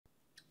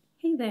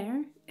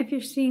there! If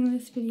you're seeing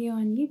this video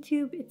on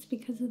YouTube, it's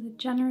because of the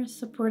generous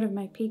support of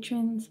my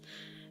patrons.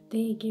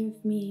 They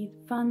give me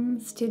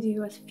funds to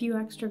do a few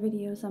extra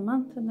videos a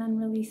month and then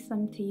release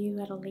them to you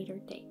at a later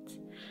date.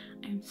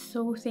 I'm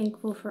so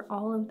thankful for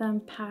all of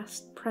them,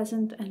 past,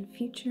 present, and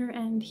future,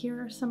 and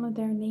here are some of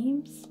their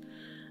names.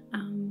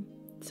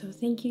 So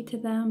thank you to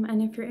them,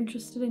 and if you're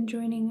interested in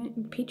joining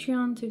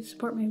Patreon to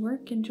support my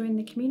work and join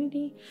the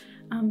community,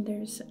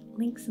 there's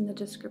links in the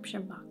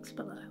description box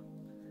below.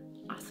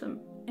 Awesome.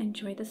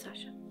 Enjoy the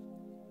session.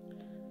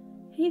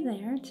 Hey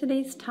there,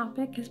 today's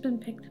topic has been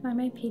picked by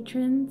my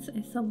patrons.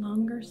 It's a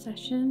longer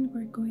session.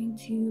 We're going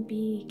to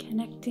be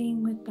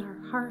connecting with our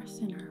hearth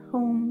and our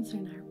homes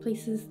and our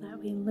places that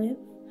we live,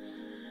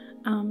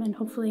 and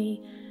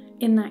hopefully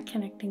in that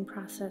connecting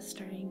process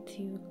starting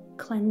to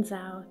cleanse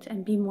out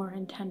and be more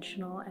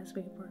intentional as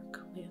we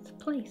work with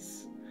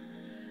place.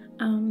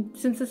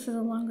 Since this is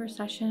a longer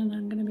session,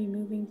 I'm going to be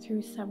moving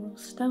through several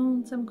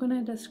stones. I'm going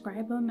to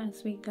describe them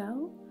as we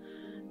go.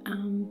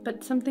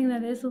 But something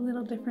that is a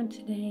little different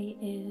today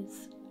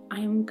is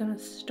I'm going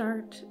to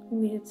start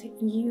with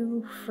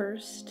you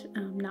first,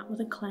 not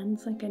with a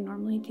cleanse like I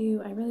normally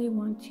do. I really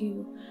want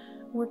to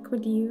work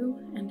with you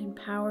and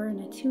empower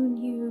and attune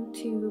you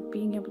to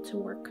being able to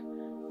work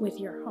with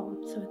your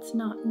home. So it's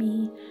not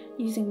me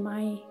using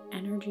my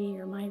energy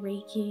or my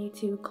Reiki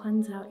to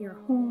cleanse out your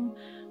home.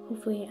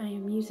 Hopefully I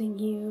am using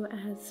you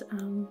as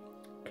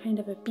kind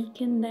of a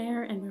beacon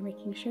there, and we're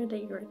making sure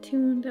that you're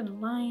attuned and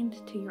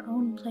aligned to your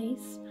own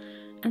place,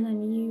 and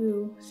then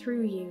you,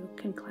 through you,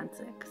 can cleanse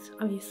it, because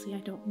obviously I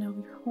don't know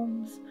your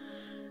homes.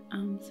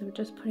 So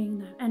just putting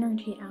that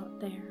energy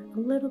out there a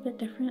little bit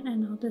different,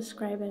 and I'll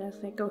describe it as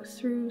I go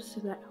through so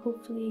that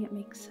hopefully it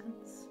makes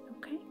sense.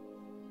 Okay?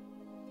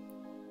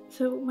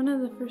 So one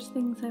of the first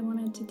things I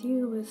wanted to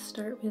do was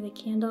start with a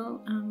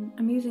candle.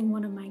 I'm using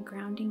one of my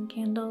grounding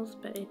candles,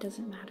 but it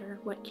doesn't matter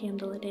what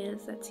candle it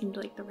is. That seemed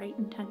like the right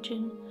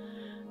intention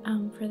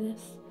for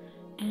this.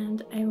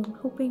 And I'm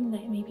hoping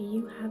that maybe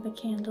you have a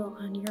candle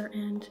on your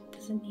end. It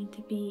doesn't need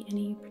to be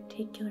any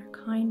particular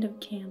kind of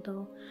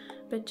candle,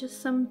 but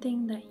just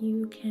something that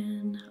you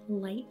can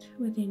light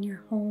within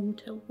your home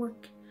to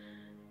work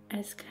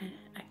as kind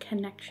of a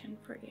connection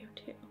for you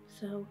too.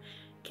 So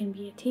it can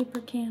be a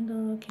taper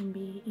candle, it can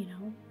be,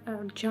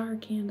 a jar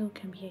candle, it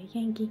can be a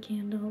Yankee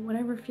candle,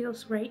 whatever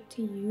feels right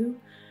to you.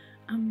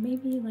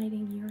 Maybe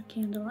lighting your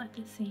candle at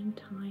the same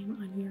time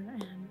on your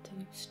end to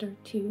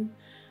start to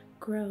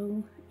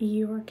grow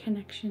your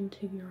connection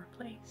to your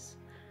place.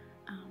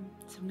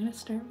 So I'm going to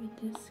start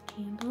with this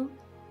candle.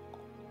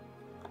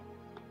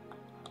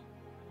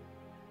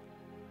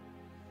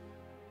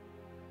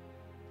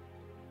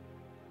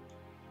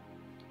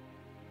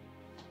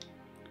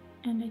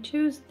 And I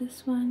chose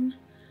this one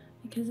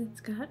because it's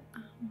got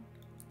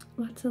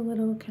lots of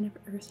little kind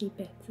of earthy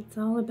bits. It's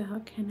all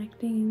about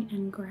connecting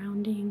and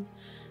grounding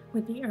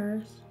with the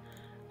earth.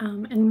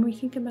 And when we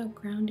think about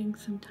grounding,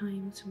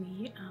 sometimes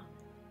we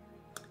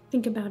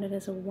think about it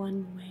as a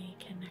one-way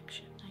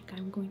connection. Like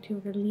I'm going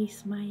to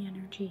release my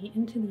energy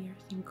into the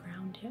earth and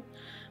ground it.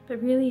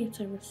 But really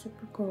it's a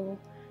reciprocal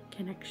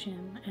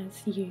connection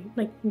as you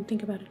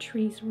think about a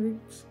tree's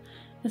roots.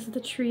 As the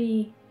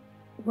tree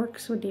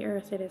works with the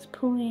earth, it is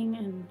pulling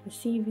and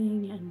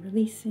receiving and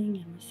releasing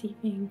and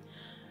receiving.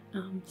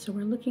 So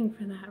we're looking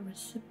for that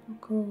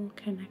reciprocal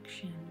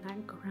connection,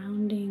 that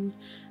grounding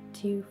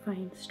to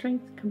find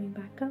strength coming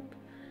back up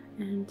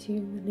and to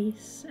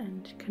release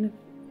and kind of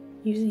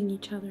using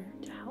each other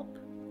to help.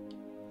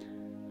 So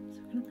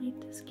I'm going to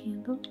light this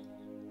candle.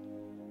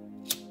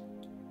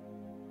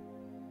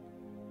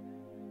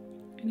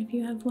 And if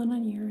you have one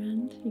on your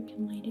end, you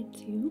can light it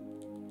too.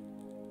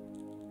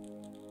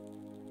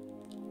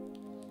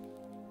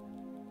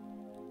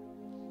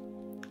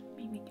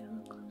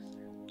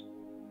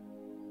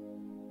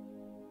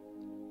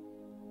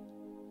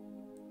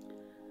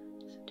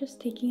 Just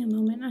taking a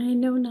moment. I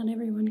know not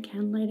everyone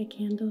can light a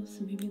candle,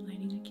 so maybe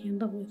lighting a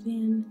candle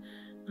within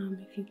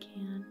if you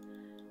can.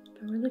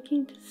 But we're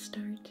looking to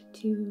start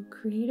to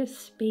create a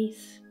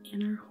space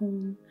in our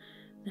home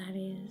that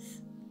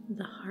is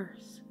the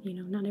hearth.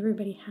 Not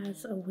everybody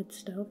has a wood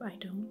stove. I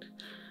don't.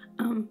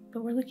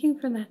 But we're looking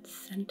for that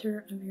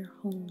center of your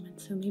home. And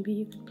so maybe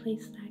you can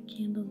place that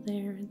candle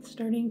there and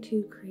starting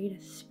to create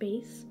a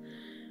space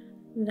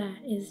that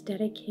is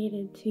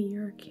dedicated to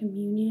your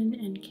communion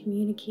and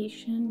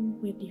communication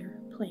with your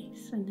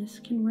place. And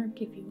this can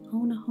work if you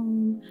own a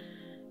home,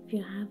 if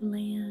you have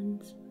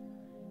land,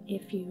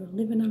 if you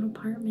live in an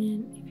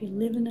apartment, if you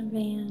live in a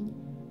van.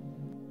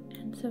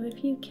 And so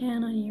if you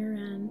can on your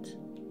end,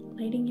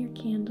 lighting your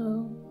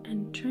candle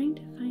and trying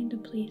to find a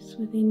place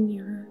within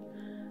your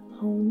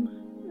home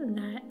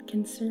that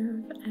can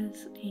serve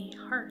as a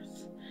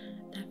hearth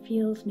that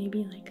feels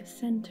maybe like a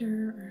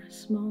center or a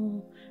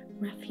small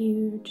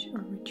refuge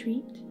or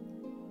retreat.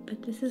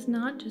 But this is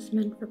not just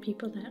meant for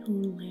people that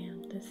own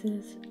land. This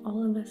is,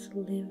 all of us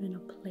live in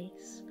a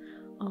place.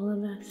 All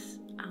of us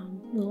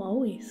will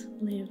always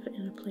live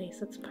in a place.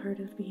 That's part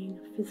of being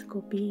a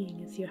physical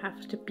being, is you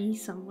have to be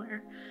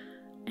somewhere.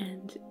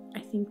 And I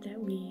think that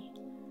we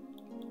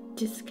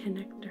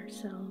disconnect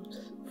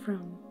ourselves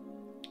from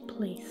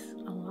place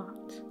a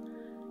lot,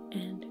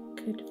 and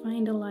could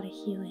find a lot of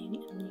healing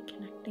in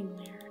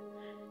reconnecting there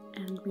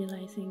and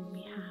realizing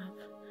we have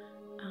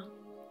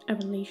a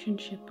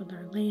relationship with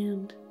our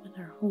land, with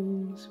our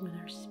homes, with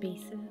our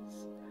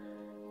spaces.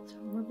 So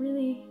we're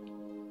really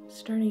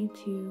starting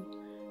to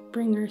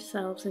bring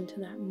ourselves into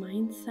that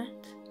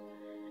mindset,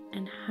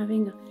 and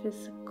having a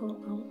physical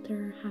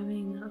altar,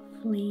 having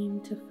a flame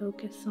to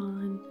focus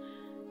on,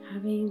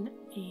 having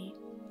a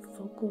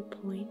focal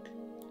point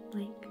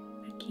like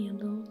a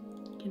candle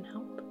can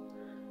help.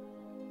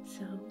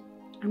 So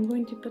I'm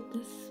going to put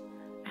this,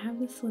 I have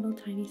this little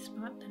tiny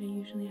spot that I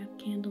usually have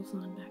candles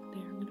on back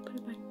there. I'm going to put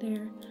it back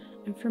there,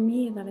 and for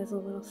me that is a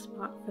little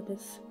spot for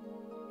this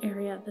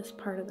area, this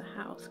part of the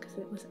house, because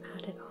it was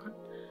added on.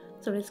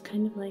 So it's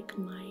kind of like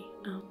my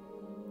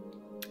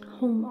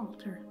home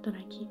altar that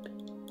I keep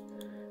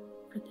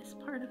for this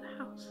part of the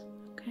house.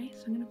 Okay,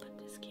 so I'm going to put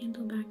this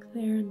candle back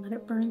there and let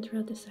it burn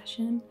throughout the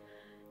session,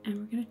 and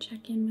we're going to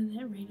check in with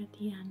it right at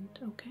the end,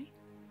 okay?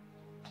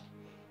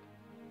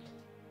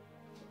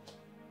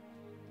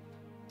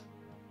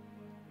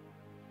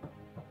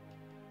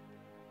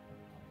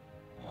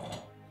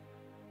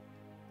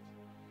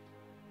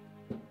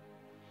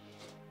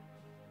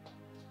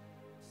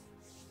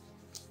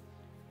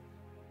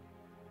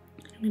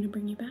 I'm going to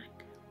bring you back.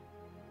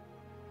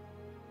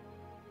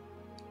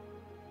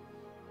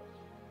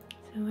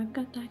 So I've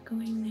got that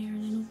going there,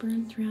 and it'll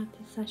burn throughout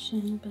the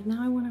session, but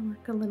now I want to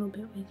work a little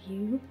bit with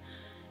you,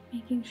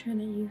 making sure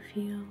that you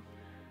feel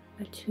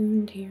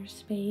attuned to your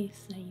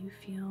space, that you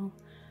feel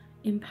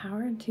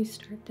empowered to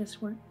start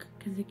this work,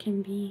 because it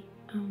can be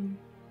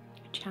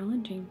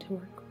challenging to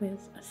work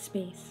with a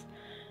space.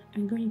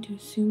 I'm going to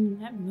assume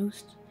that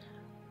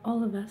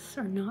all of us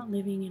are not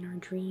living in our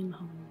dream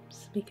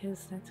homes,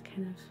 because that's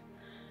kind of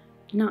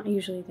not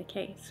usually the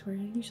case. We're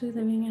usually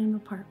living in an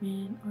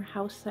apartment or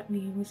house that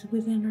was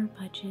within our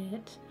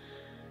budget.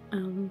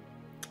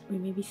 We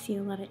maybe see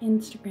a lot of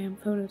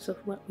Instagram photos of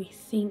what we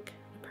think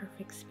the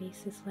perfect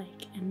space is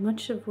like, and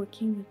much of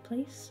working with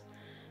place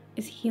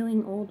is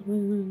healing old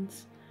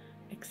wounds,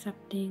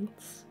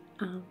 acceptance,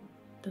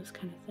 those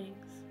kind of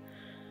things.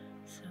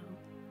 So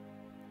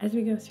as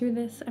we go through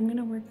this, I'm going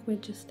to work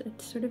with just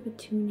sort of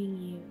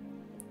attuning you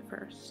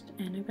first,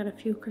 and I've got a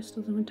few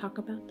crystals. I'm going to talk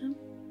about them.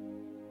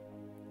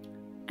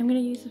 I'm going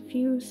to use a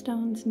few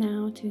stones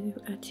now to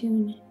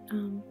attune,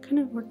 kind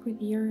of work with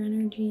your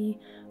energy,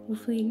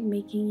 hopefully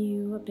making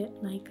you a bit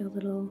like a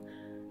little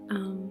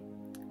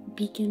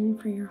beacon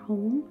for your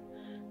home.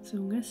 So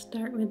I'm going to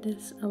start with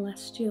this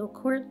celestial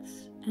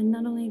quartz, and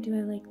not only do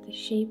I like the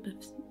shape of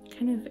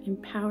kind of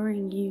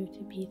empowering you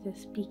to be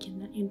this beacon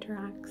that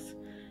interacts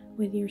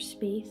with your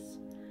space,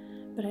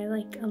 but I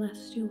like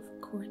celestial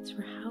quartz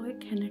for how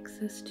it connects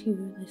us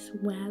to this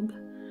web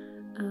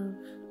of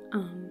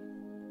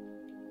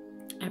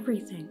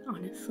everything,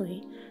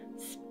 honestly.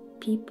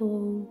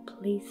 People,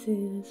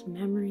 places,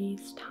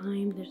 memories,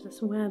 time. There's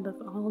this web of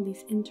all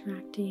these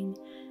interacting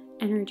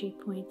energy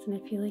points,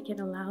 and I feel like it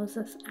allows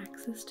us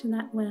access to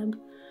that web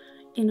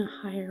in a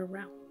higher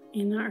realm,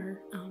 in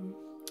our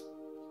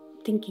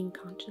thinking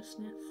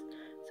consciousness.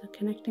 So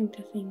connecting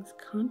to things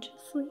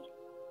consciously.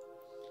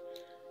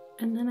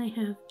 And then I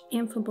have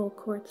amphibole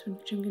quartz,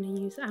 which I'm going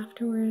to use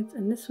afterwards,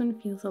 and this one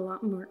feels a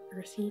lot more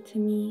earthy to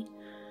me.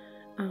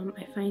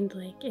 I find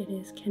like it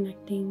is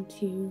connecting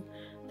to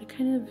the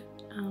kind of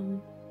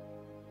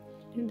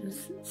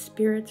those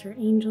spirits or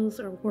angels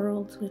or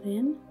worlds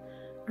within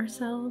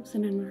ourselves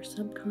and in our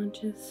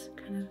subconscious,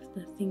 kind of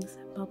the things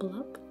that bubble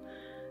up.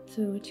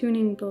 So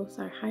attuning both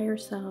our higher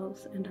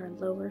selves and our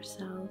lower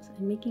selves,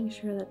 and making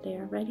sure that they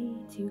are ready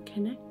to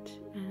connect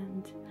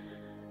and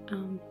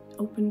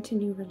open to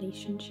new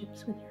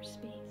relationships with your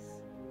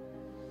space.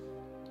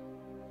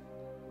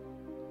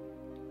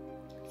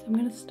 So I'm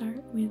going to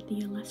start with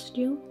the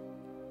celestial.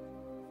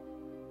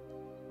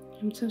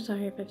 I'm so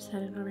sorry if I've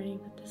said it already,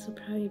 but this will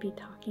probably be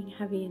talking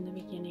heavy in the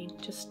beginning,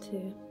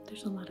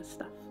 there's a lot of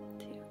stuff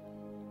to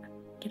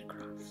get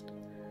across.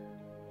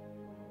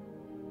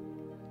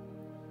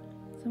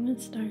 So I'm going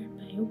to start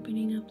by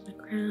opening up the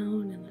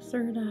crown and the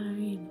third eye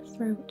and the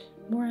throat,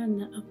 more on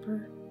the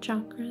upper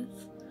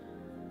chakras.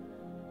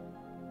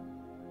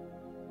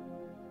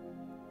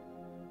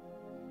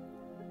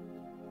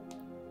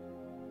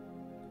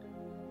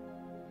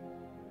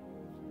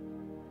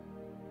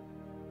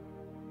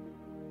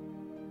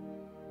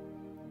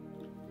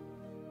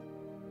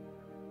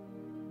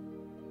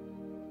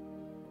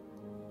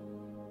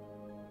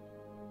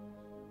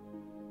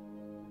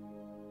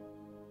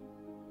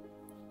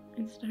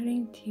 And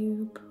starting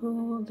to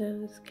pull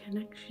those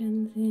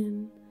connections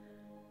in,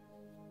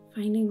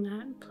 finding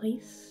that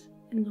place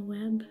in the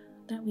web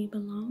that we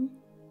belong.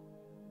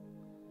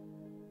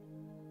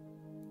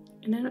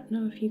 And I don't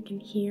know if you can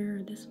hear,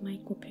 or this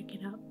mic will pick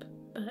it up,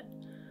 but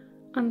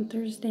on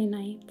Thursday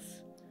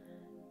nights,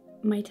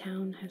 my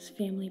town has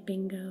family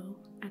bingo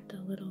at the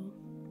little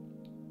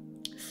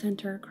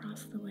center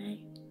across the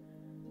way.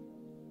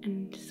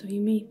 And so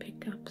you may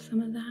pick up some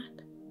of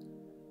that.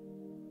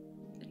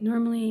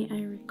 Normally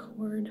I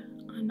record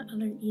on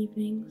other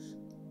evenings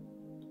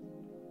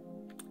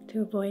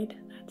to avoid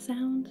that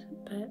sound,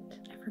 but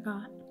I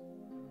forgot.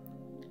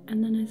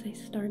 And then as I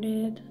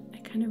started, I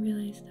kind of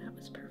realized that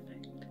was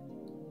perfect.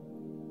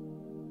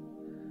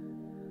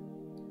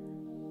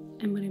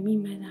 And what I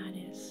mean by that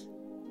is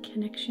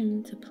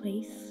connection to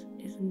place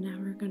is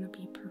never going to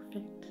be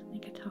perfect.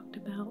 Like I talked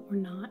about, we're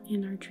not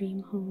in our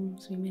dream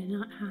homes. We may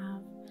not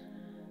have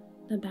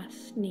the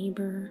best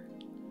neighbor.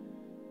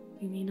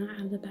 We may not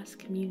have the best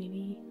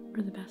community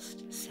or the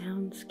best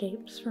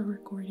soundscapes for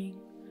recording.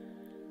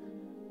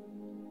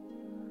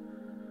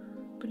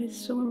 But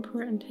it's so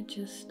important to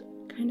just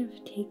kind of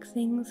take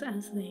things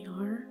as they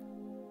are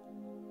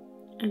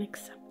and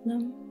accept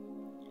them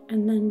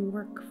and then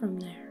work from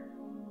there.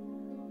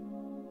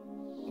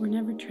 We're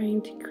never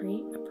trying to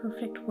create a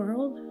perfect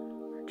world.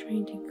 We're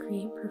trying to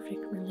create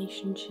perfect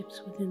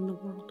relationships within the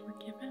world we're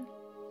given.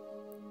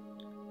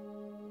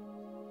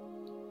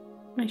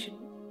 I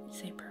shouldn't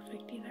say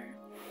perfect either,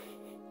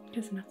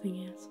 because nothing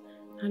is,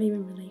 not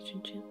even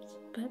relationships,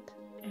 but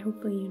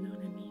hopefully you know what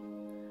I mean.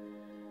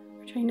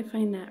 We're trying to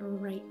find that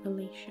right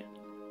relation.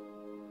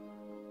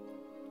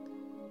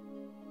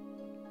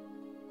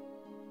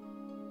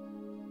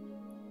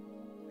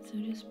 So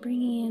just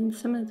bringing in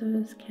some of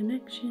those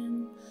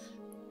connections,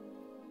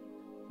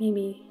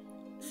 maybe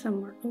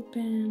some were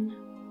open,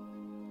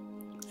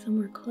 some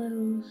were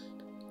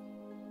closed,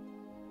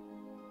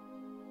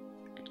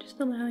 and just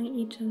allowing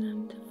each of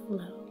them to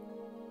flow.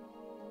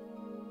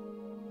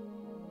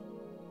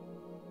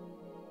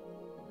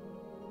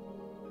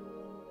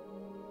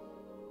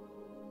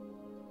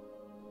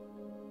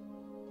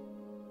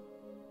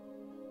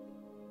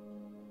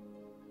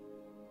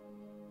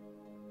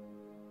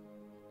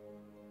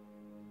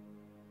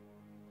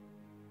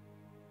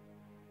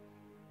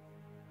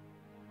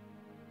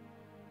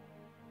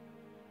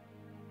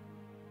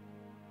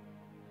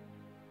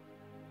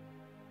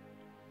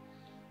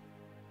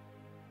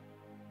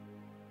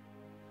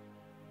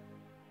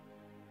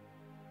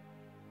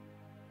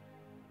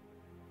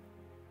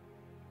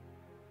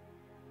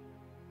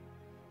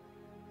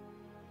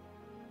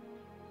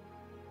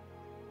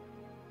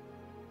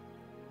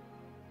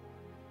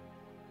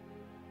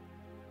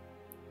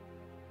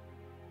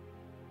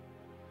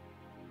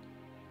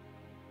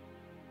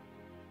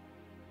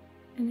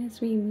 And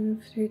as we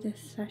move through this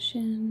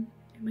session,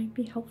 it might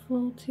be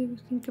helpful to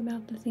think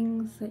about the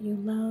things that you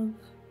love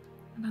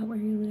about where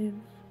you live,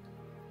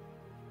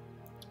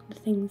 the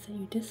things that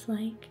you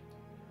dislike,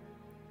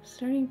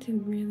 starting to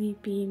really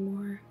be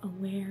more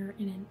aware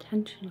and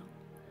intentional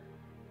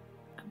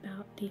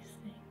about these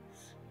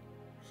things.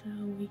 So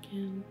we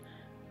can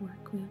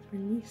work with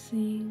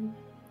releasing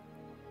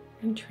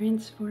and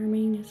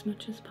transforming as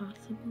much as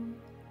possible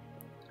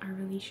our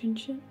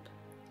relationship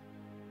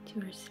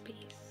to our space.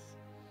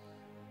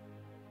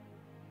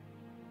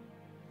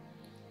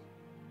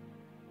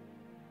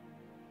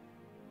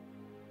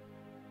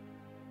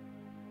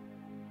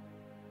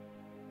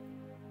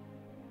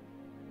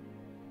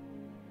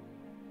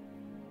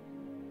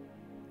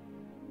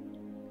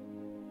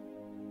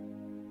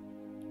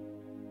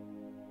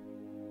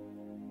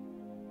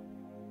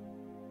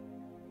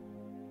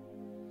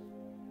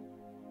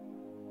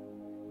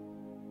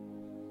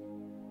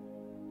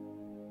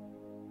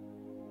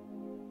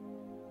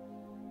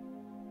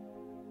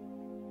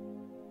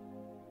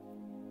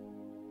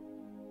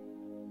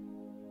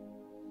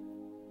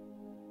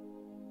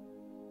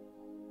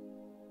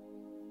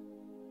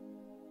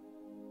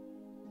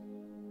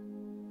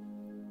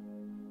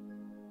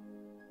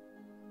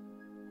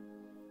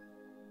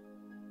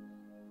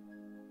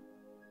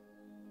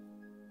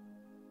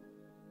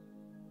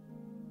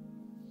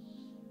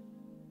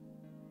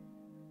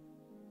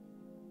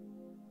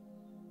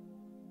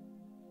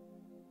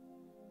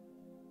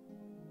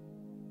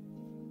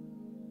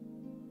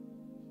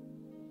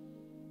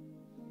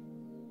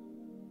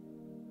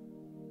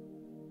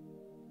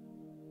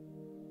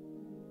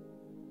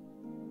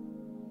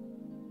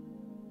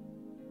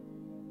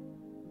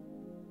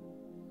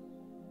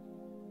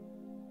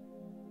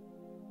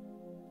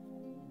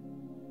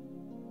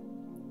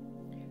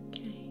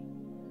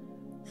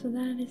 So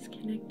that is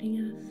connecting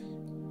us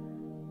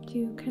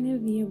to kind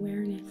of the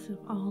awareness of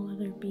all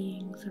other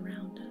beings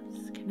around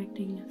us,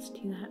 connecting us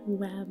to that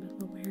web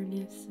of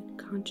awareness and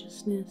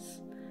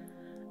consciousness.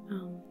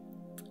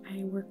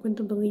 I work with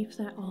the belief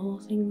that all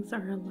things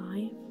are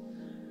alive,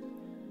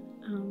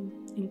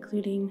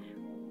 including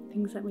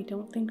things that we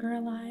don't think are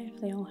alive.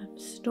 They all have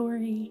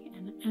story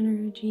and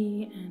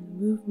energy and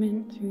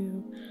movement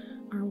through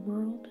our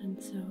world,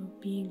 and so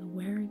being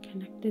aware and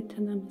connected to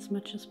them as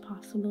much as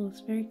possible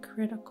is very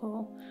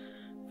critical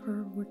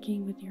for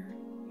working with your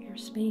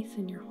space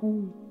and your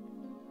home.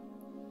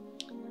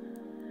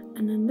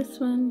 And then this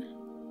one,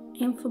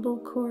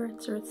 amphibole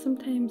quartz, or it's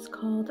sometimes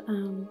called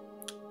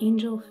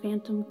angel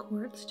phantom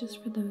quartz,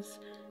 just for those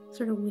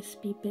sort of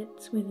wispy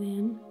bits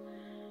within.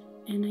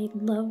 And I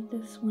love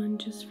this one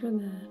just for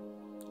the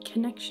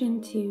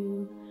connection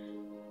to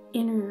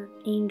inner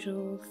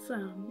angels,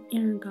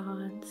 inner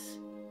gods,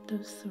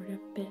 those sort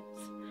of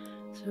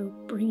bits. So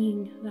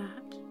bringing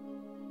that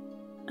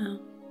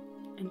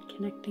and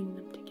connecting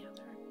them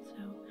together.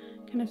 So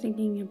kind of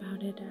thinking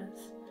about it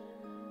as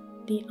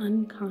the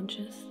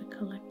unconscious, the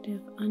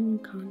collective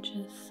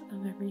unconscious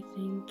of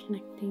everything,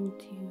 connecting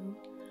to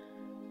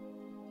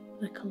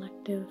the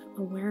collective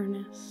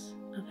awareness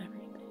of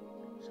everything.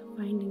 So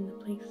finding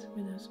the place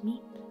where those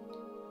meet,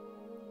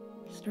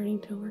 starting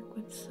to work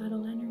with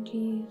subtle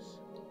energies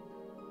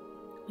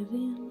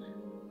within.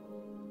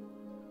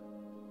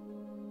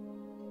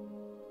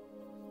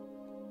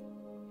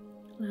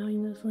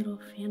 Allowing those little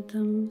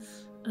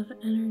phantoms of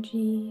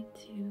energy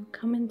to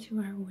come into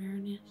our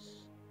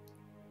awareness,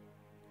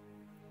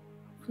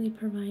 hopefully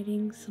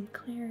providing some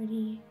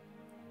clarity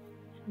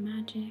and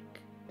magic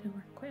to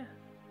work with.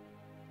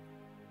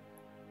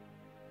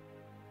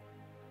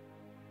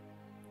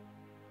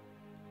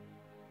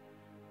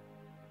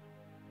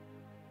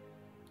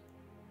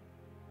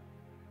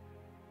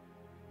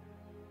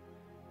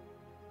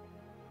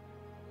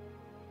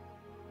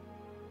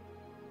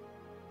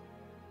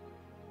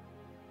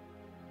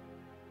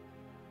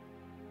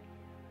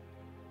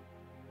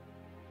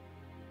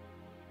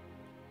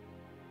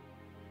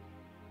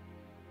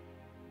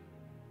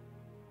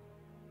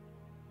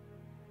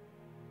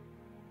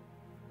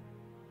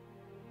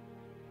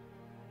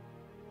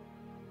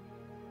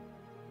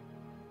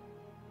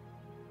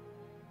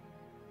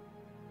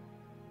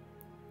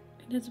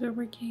 And as we're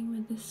working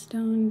with this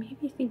stone,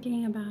 maybe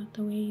thinking about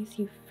the ways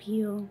you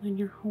feel when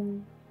you're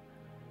home.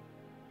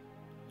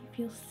 Do you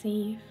feel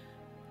safe?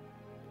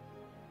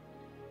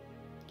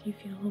 Do you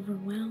feel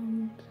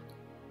overwhelmed?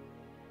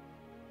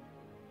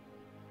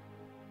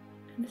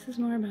 And this is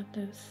more about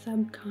those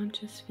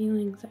subconscious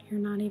feelings that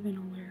you're not even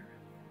aware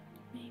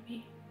of.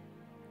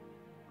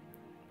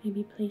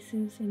 Maybe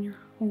places in your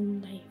home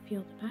that you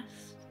feel the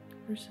best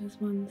versus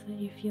ones that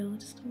you feel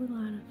just a little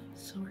out of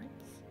sorts.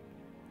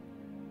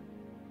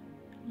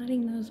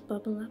 Letting those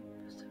bubble up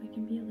so we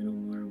can be a little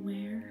more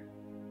aware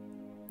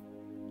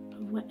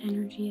of what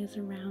energy is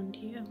around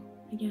you.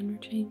 Again,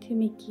 we're trying to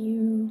make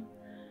you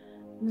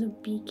the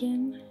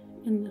beacon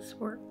in this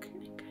work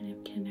and kind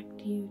of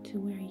connect you to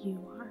where you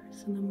are.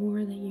 So the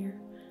more that you're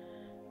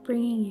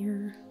bringing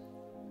your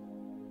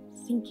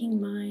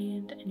thinking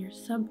mind and your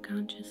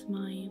subconscious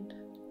mind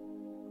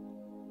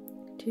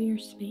to your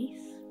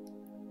space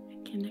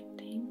and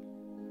connecting,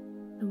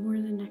 the more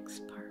the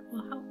next part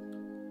will help.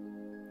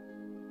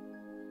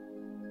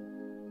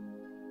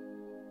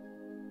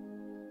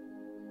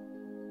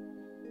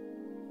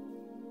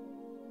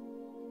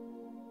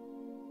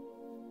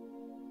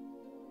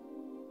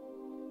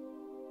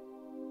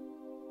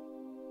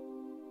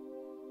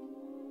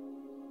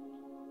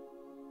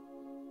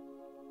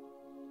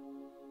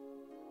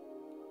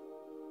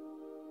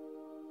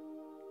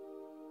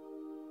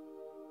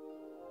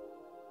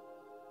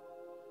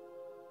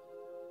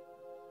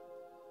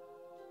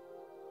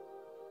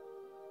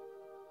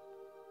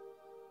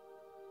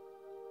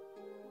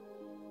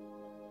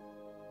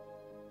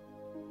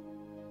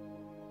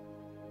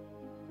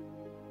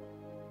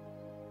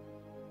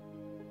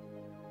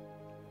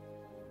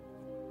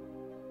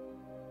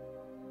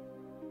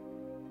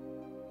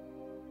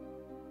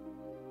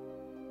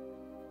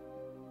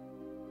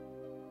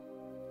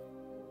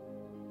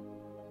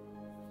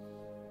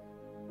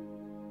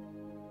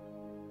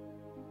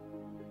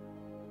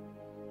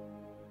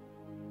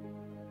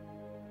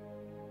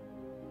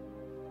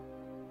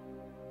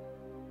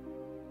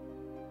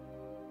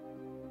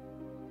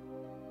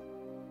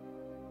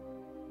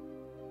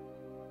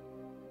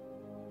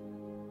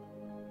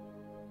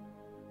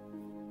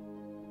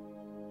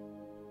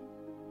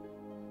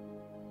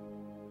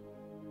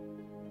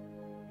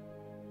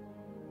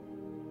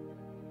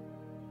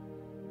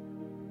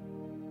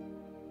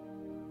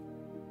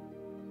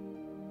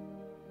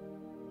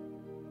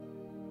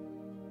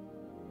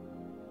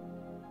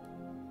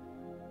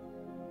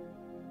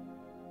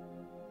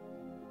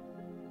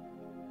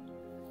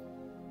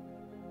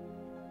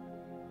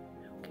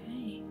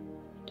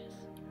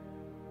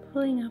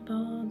 Pulling up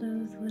all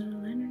those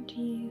little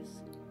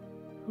energies,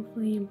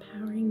 hopefully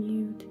empowering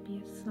you to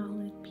be a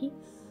solid piece.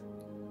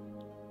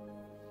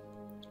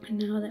 And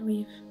now that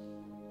we've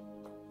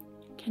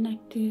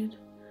connected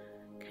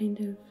kind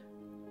of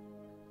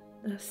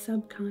the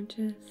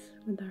subconscious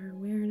with our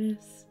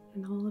awareness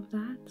and all of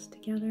that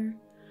together,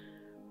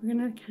 we're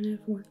going to kind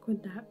of work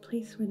with that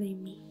place where they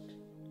meet.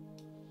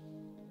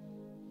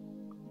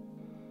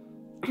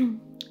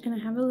 And I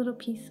have a little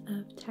piece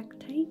of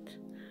Tektite.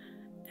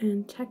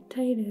 And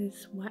Tektite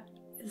is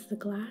the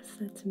glass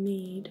that's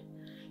made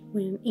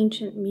when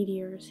ancient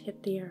meteors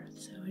hit the earth.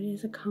 So it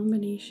is a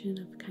combination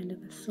of kind of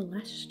a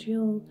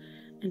celestial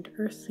and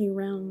earthly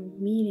realm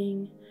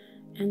meeting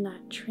and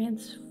that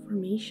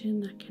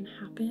transformation that can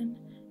happen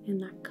in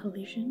that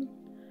collision.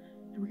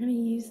 And we're going to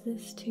use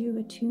this to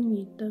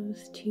attune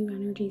those two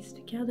energies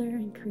together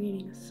and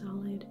creating a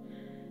solid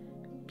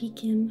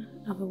beacon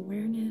of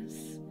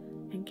awareness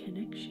and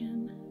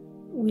connection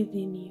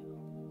within you.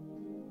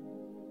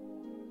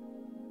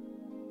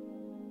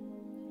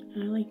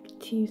 And I like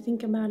to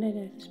think about it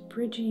as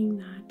bridging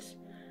that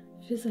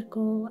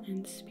physical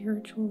and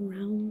spiritual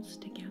realms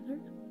together,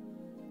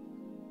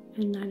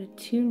 and that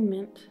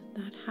attunement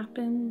that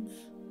happens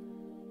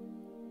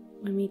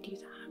when we do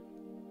that.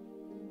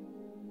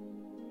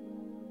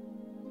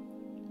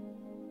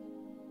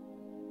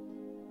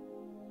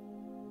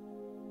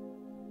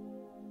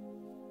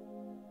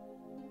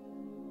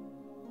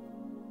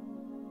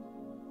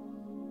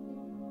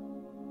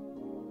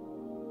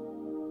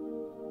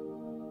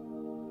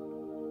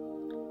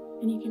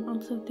 And you can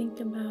also think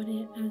about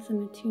it as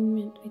an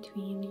attunement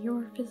between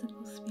your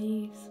physical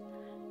space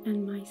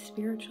and my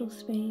spiritual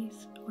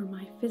space, or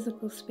my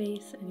physical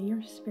space and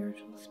your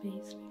spiritual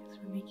space, because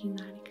we're making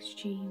that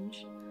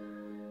exchange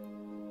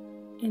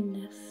in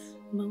this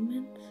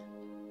moment.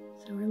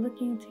 So we're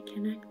looking to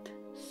connect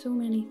so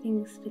many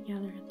things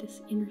together at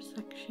this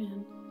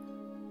intersection.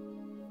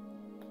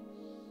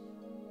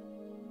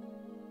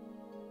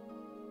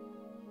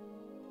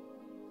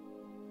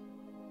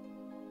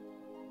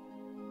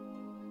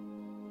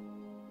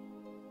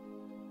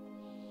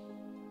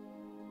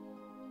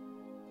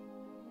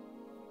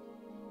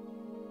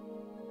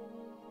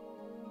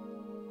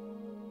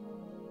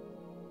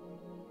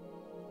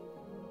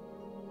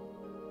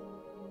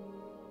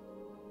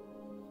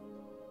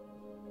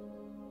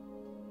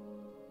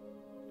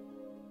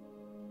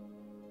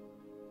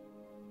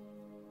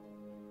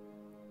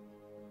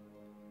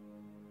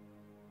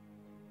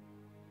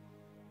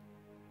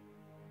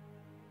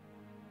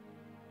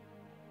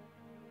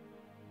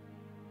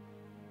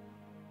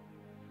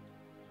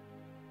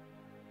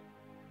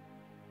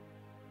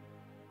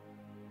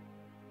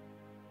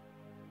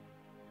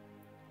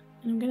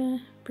 And I'm going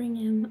to bring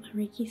in a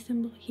Reiki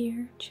symbol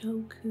here,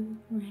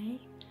 Cho-Ku-Rei,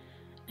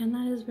 and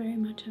that is very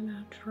much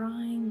about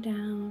drawing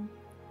down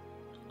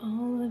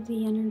all of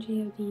the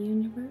energy of the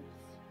universe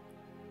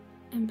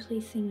and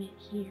placing it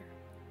here.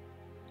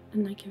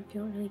 And that can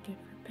feel really good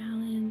for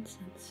balance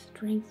and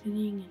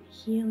strengthening and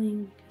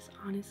healing, because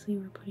honestly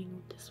we're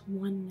putting this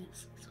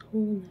oneness, this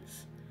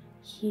wholeness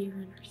here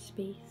in our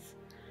space.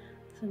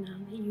 So now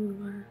that you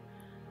are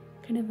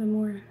kind of a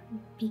more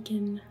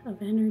beacon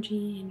of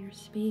energy in your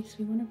space,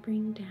 we want to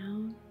bring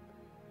down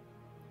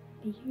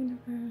the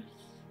universe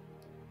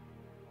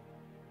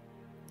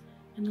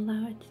and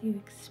allow it to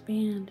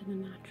expand in a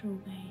natural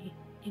way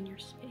in your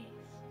space.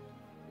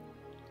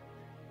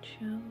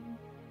 Cho-Ku-Rei.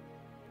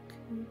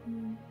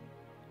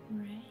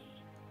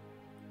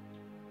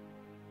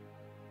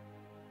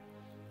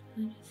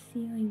 And just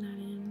sealing that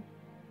in.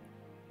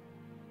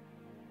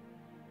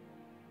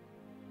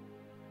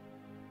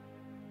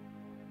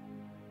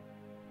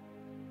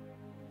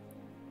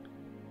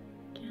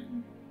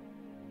 Again.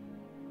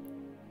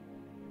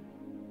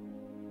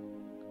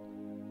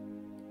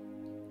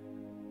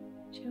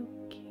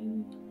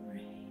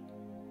 Cho-Ku-Rei.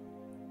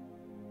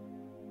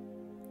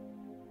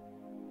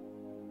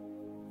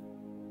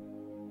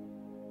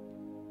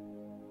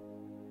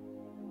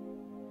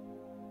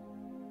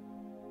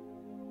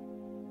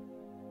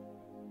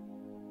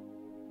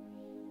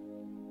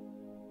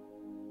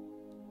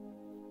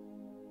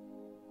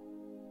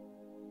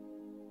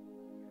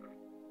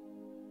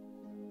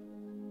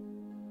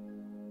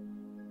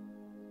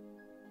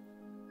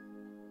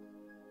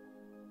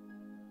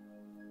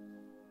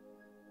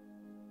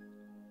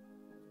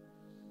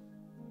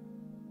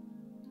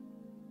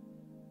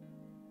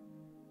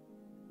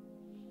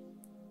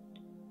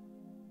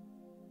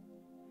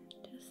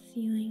 Just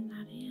sealing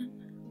that in.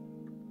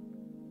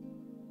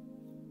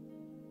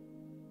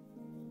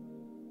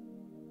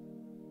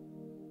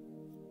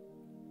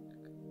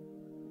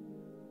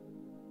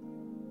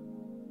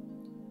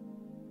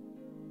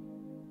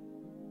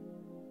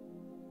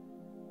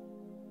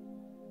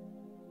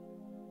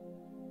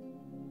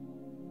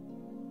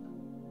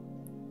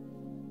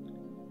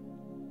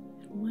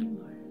 And one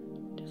more,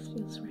 just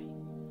feels right.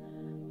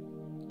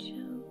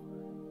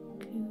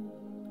 Cho-Ku-Rei.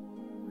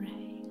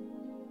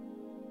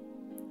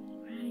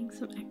 We're adding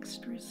some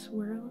extra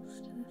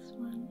swirls to this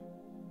one.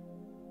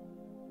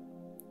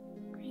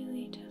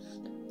 Really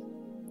just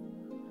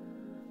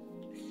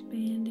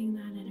expanding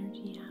that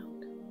energy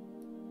out,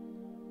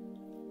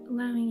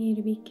 allowing you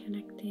to be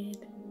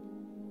connected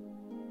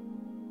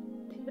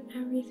to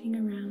everything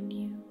around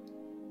you.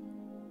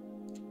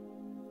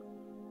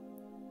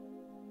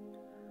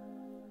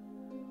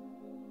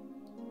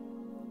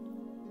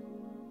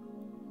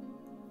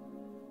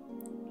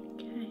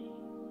 Okay,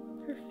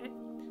 perfect.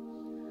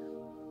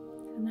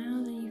 So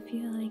now that you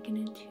feel like an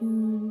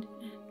attuned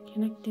and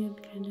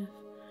connected kind of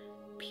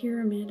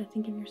pyramid, I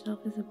think of yourself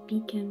as a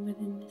beacon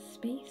within this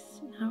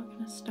space. Now we're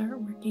going to start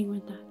working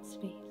with that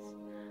space.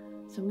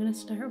 So I'm going to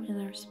start with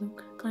our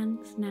smoke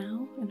cleanse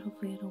now, and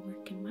hopefully it'll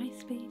work in my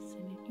space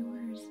and in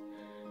yours,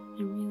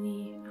 and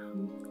really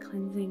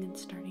cleansing and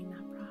starting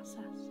that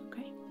process,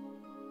 okay?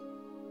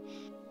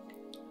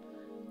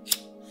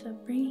 So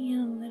bringing in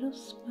a little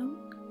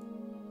smoke,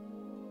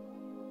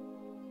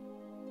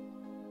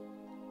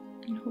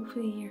 and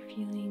hopefully you're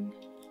feeling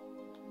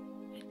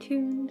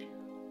attuned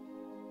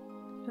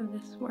for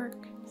this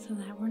work, so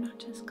that we're not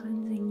just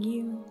cleansing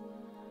you,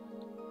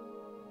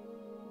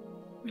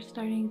 we're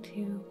starting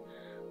to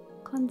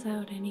cleanse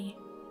out any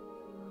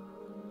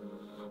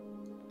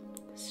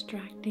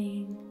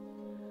distracting,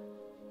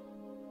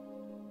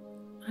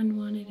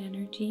 unwanted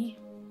energy.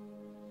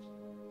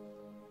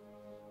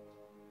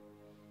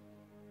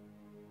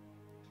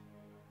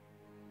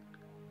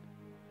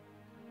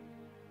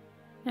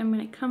 And when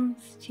it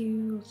comes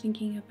to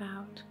thinking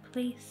about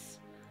place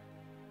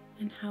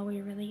and how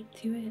we relate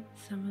to it,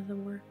 some of the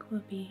work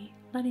will be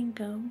letting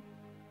go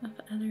of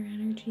other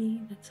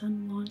energy that's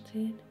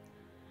unwanted,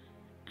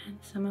 and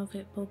some of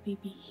it will be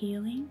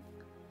healing.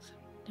 So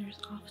there's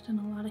often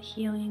a lot of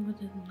healing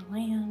within the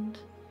land.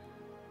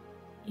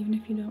 Even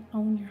if you don't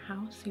own your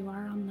house, you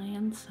are on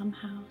land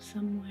somehow,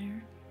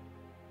 somewhere.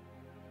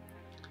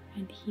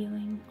 And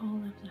healing all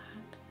of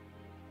that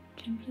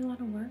can be a lot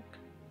of work.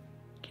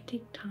 It can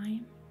take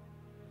time.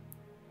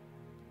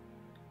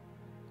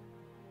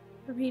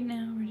 But right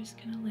now, we're just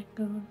going to let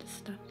go of the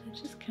stuff that's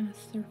just kind of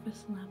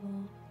surface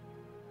level,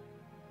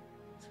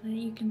 so that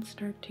you can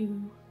start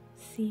to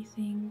see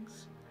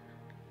things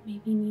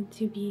maybe need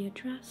to be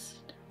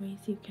addressed, ways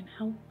you can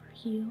help or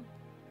heal.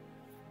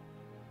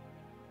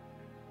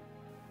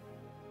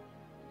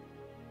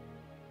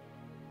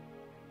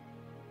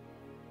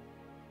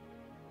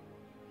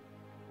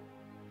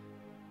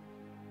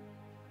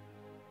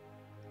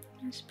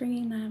 Just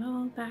bringing that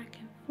all back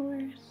and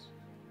forth.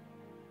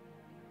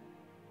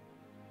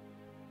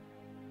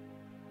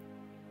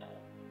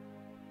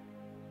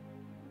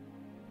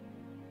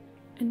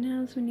 And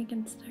now's when you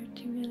can start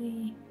to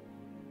really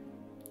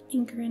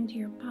anchor into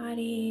your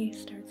body,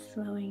 start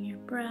slowing your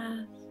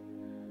breath,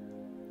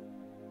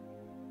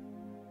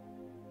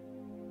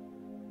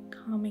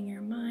 calming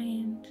your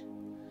mind,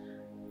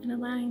 and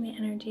allowing the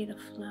energy to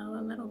flow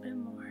a little bit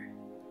more.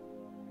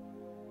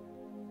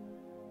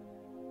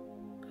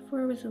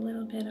 Before it was a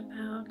little bit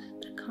about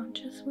the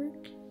conscious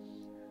work,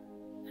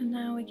 and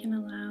now we can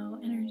allow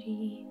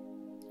energy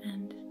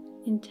and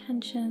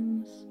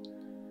intentions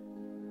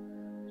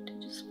to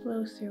just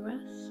flow through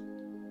us.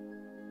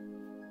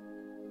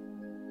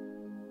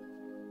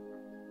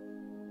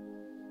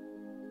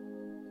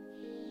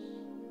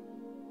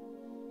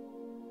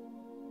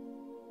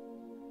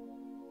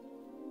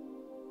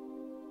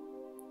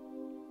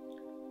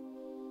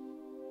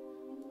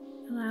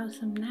 Allow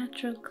some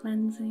natural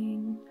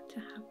cleansing to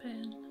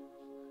happen.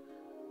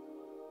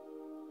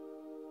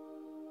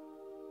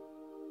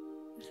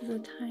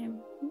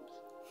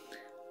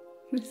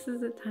 This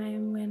is a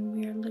time when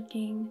we are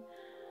looking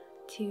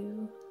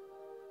to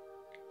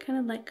kind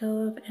of let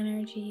go of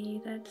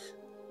energy that's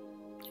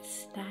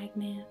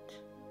stagnant.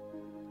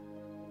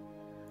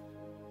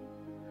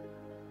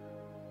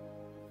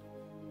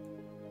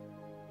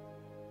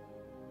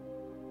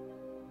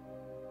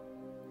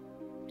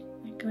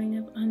 Let going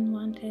of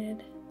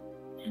unwanted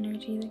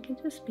energy that can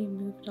just be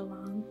moved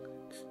along.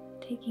 It's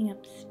taking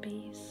up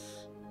space.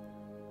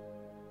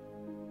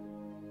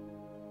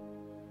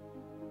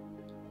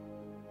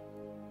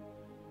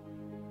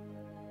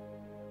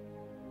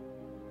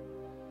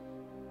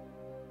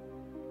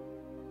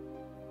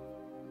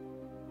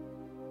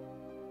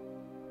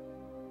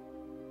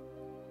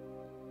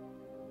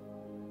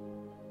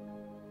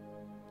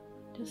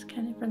 Just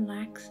kind of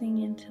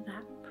relaxing into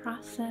that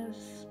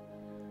process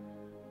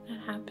that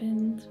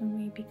happens when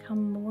we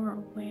become more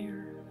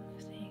aware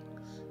of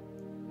things.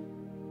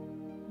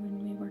 When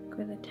we work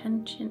with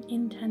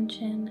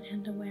intention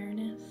and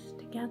awareness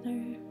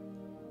together,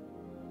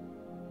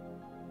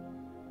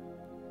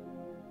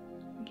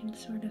 we can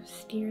sort of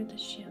steer the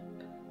ship.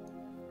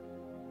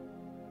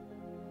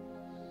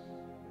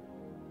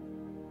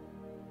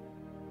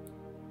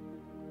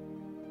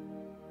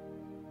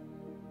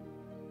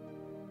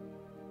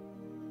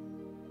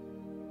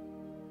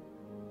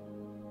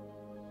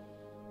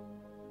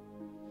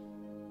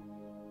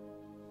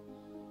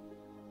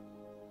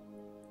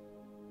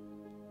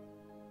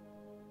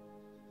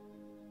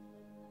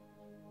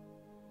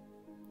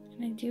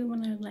 And I do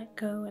want to let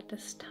go at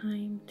this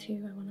time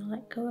too. I want to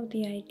let go of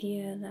the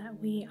idea that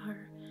we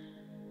are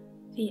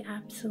the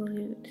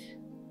absolute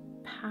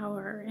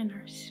power in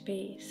our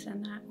space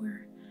and that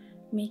we're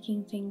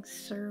making things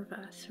serve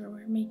us, or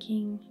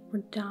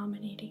we're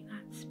dominating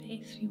that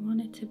space. We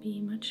want it to be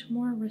much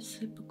more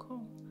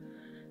reciprocal.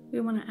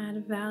 We want to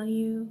add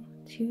value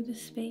to the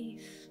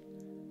space,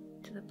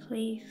 to the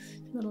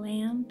place, to the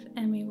land,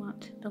 and we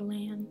want the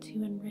land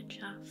to enrich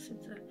us.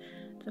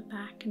 It's a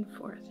back and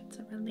forth, it's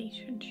a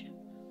relationship.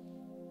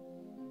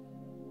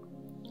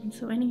 And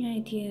so any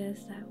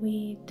ideas that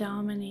we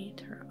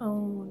dominate or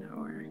own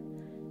or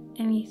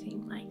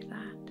anything like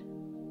that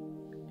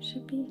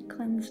should be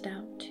cleansed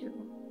out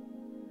too.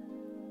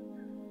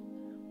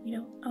 We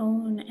don't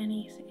own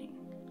anything,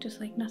 just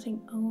like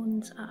nothing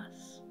owns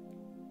us.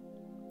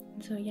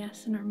 And so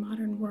yes, in our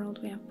modern world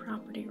we have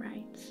property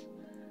rights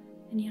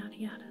and yada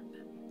yada,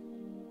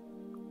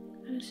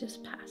 but that is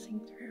just passing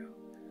through.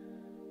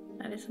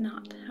 That is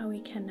not how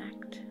we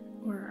connect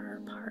or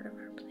are part of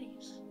our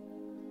place.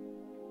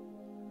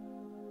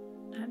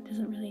 That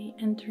doesn't really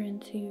enter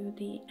into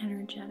the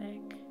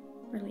energetic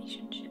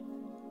relationship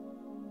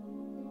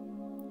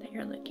that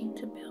you're looking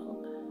to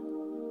build.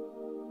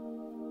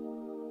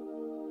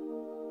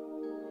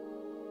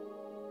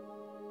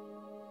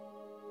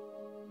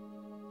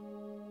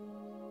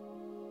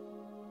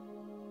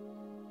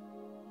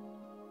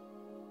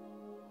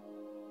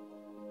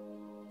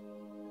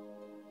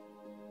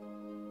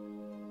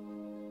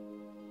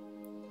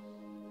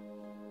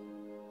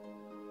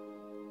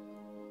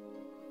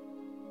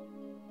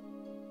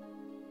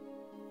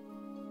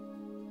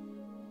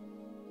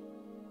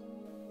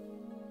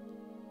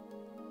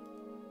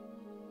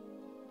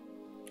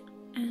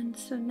 And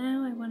so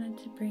now I wanted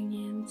to bring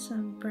in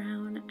some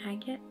brown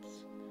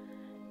agates,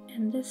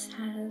 and this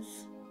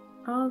has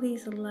all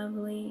these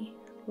lovely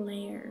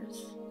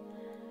layers.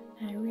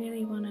 I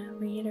really want to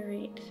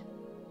reiterate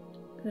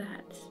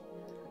that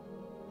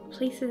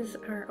places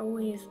are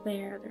always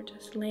there. They're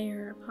just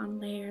layer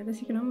upon layer.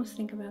 You can almost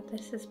think about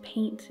this as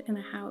paint in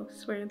a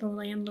house where the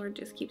landlord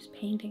just keeps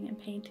painting and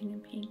painting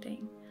and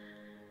painting.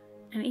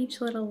 And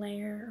each little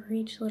layer or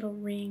each little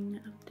ring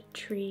of the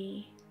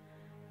tree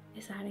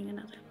is adding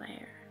another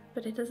layer.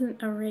 But it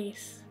doesn't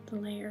erase the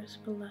layers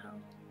below.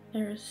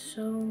 There is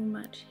so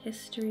much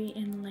history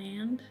in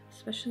land,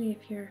 especially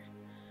if you're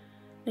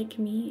like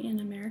me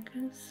in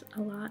Americas.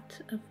 A lot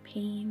of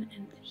pain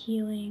and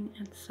healing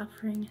and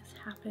suffering has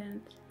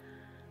happened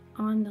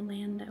on the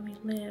land that we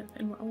live,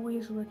 and we're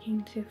always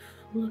looking to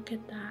look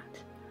at that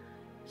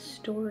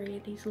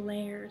story, these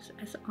layers,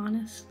 as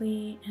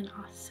honestly and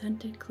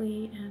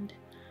authentically and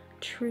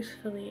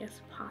truthfully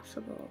as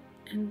possible.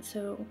 And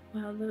so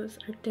while those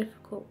are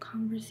difficult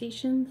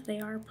conversations, they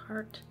are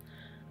part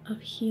of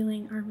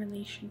healing our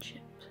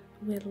relationship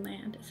with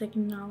land, is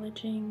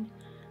acknowledging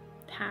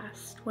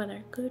past,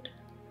 whether good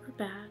or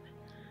bad.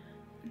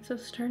 And so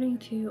starting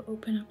to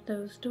open up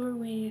those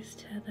doorways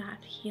to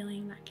that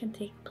healing that can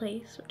take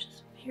place, which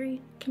is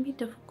can be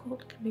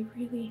difficult, can be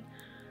really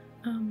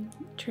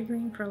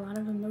triggering for a lot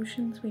of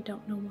emotions we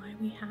don't know why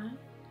we have,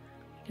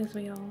 because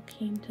we all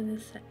came to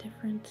this at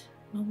different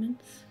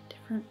moments,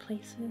 different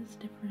places,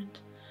 different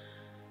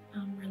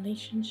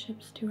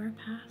relationships to our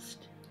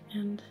past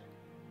and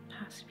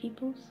past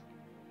peoples.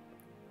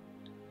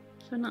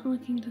 So not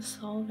looking to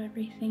solve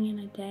everything in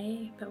a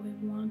day, but we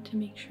want to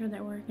make sure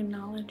that we're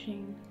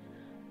acknowledging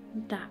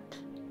that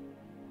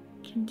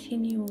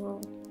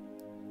continual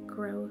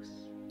growth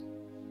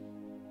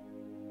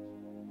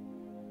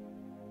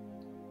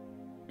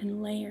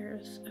and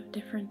layers of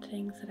different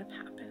things that have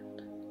happened.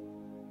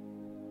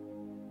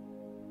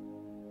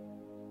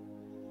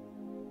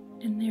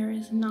 And there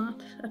is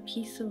not a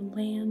piece of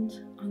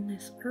land on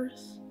this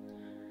earth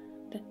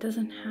that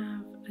doesn't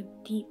have a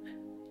deep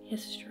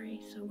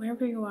history. So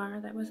wherever you are,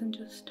 that wasn't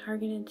just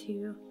targeted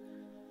to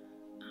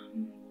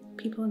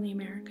people in the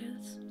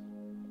Americas.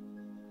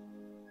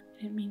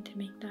 I didn't mean to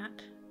make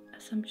that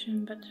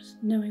assumption, but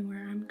just knowing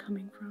where I'm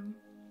coming from,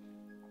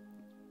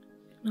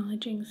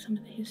 acknowledging some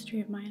of the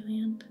history of my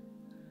land,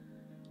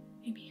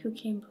 maybe who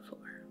came before.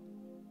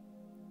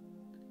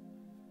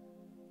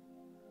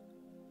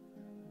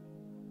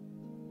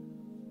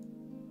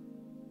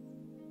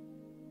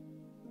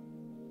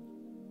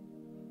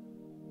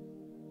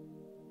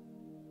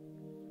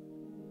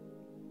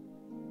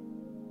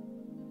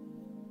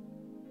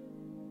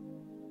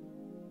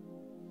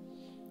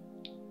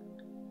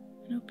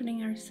 And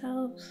opening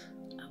ourselves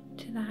up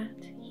to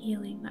that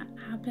healing that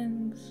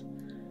happens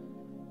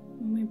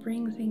when we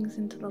bring things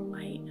into the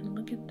light and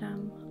look at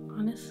them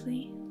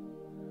honestly.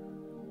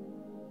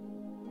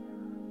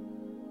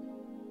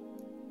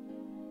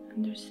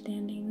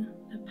 Understanding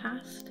the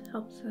past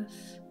helps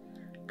us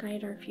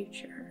guide our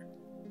future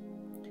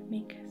to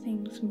make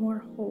things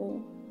more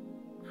whole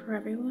for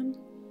everyone.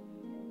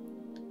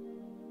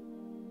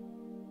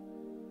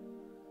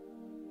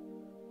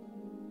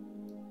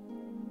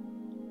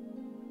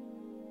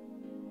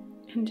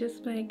 And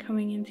just by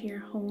coming into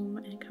your home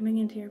and coming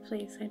into your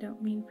place, I don't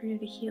mean for you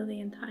to heal the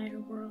entire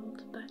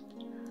world, but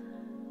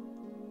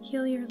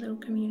heal your little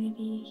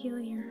community, heal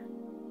your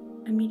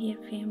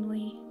immediate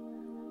family,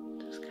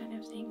 those kind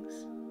of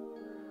things.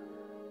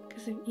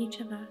 Because if each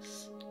of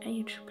us,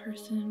 each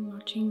person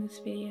watching this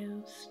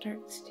video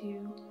starts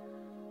to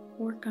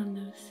work on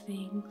those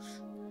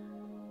things,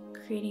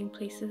 creating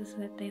places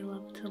that they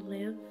love to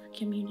live,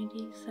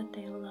 communities that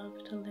they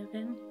love to live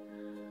in,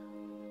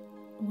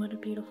 what a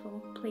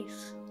beautiful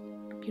place,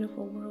 a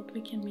beautiful world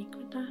we can make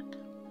with that.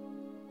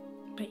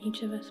 By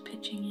each of us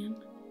pitching in,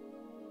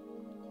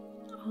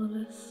 all of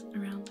us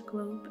around the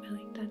globe. I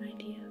like that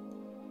idea.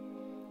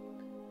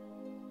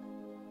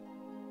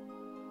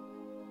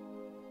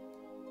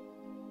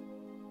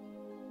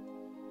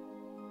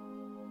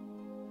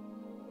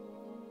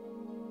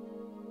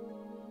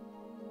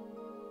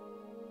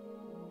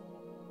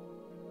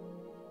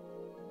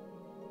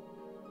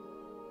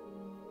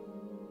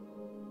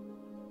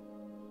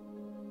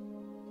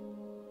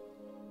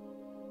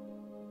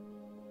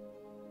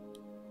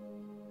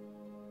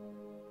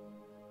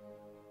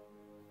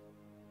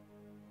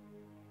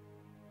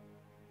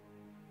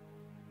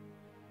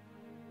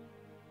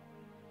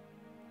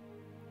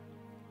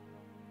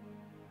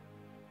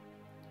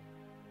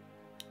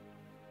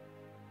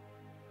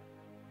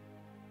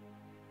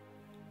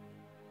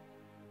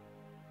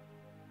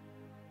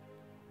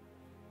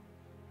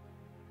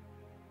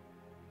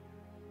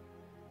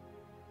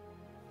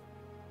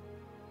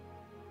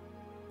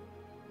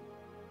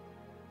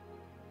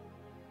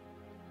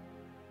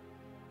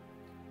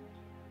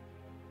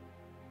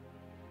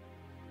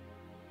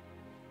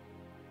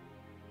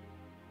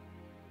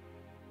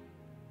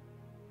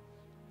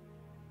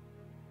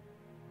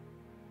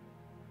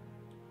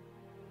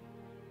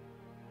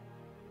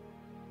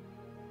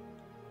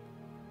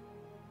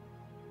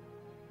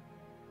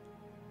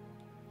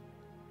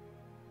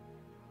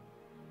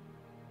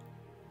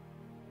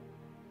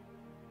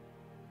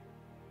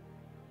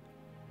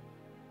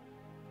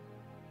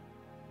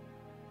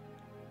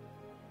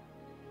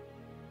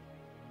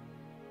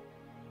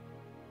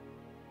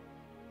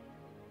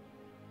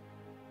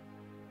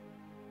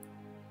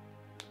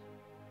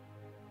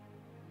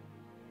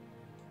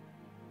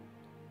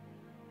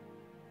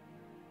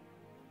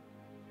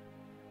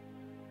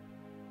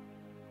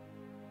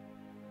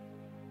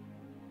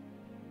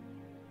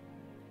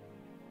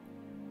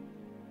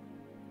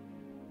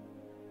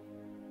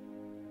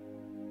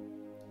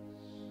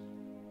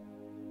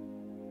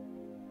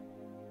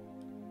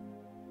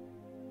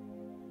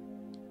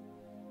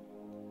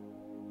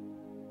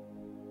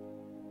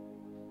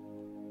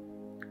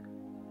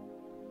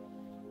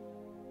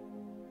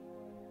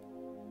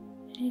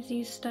 as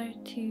you start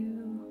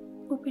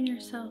to open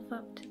yourself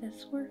up to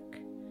this work,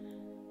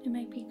 it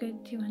might be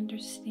good to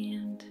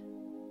understand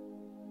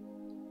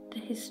the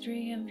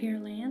history of your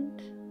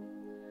land.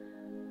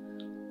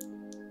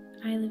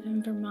 I live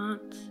in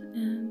Vermont,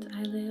 and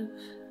I live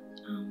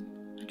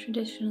a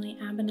traditionally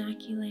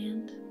Abenaki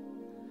land,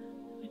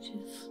 which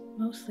is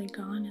mostly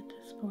gone at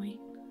this point.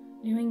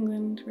 New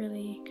England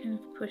really kind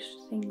of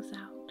pushed things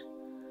out,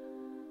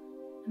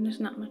 and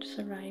there's not much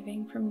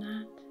surviving from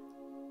that.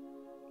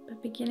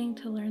 But beginning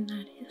to learn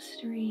that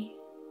history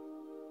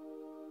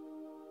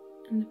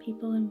and the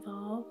people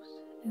involved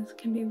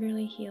can be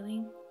really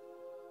healing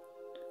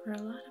for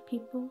a lot of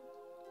people,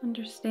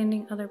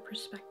 understanding other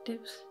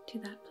perspectives to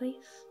that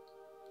place.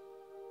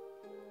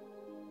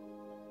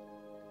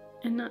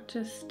 And not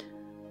just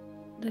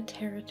the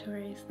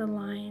territories, the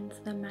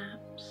lines, the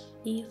maps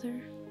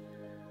either.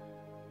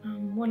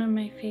 One of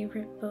my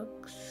favorite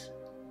books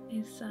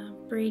is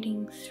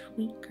Braiding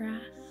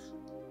Sweetgrass.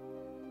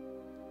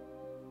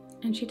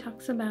 And she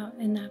talks about,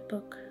 in that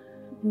book,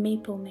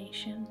 Maple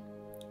Nation,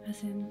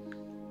 as in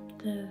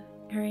the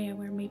area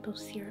where maple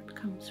syrup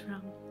comes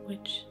from,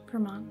 which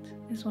Vermont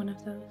is one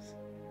of those.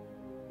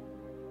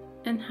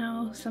 And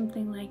how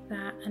something like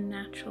that, a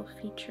natural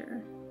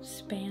feature,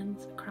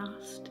 spans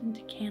across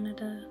into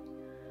Canada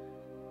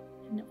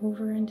and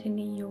over into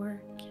New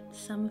York and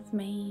some of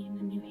Maine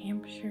and New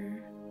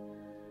Hampshire.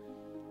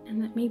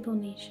 And that Maple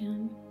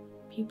Nation,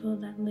 people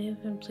that live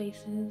in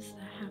places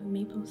that have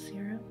maple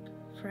syrup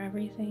for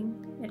everything,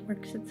 it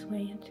works its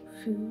way into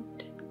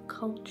food,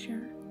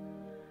 culture.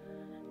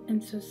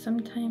 And so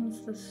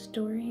sometimes the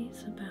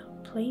stories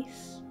about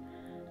place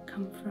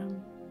come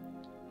from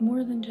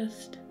more than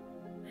just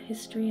the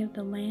history of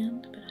the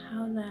land, but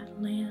how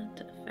that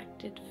land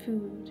affected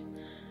food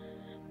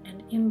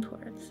and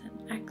imports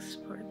and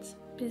exports,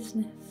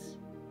 business.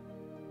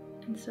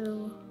 And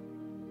so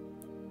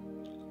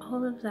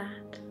all of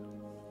that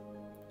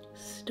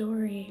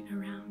story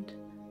around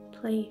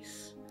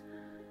place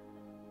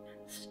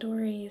and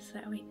stories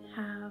that we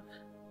have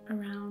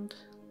around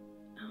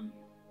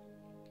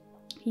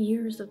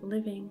years of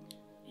living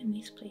in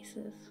these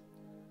places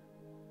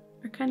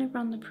are kind of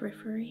on the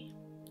periphery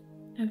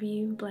of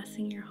you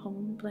blessing your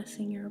home,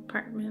 blessing your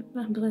apartment,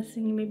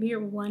 blessing maybe your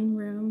one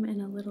room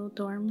in a little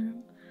dorm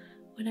room,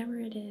 whatever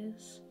it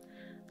is.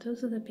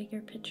 Those are the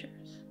bigger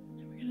pictures.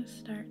 And we're going to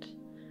start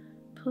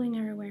pulling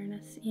our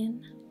awareness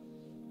in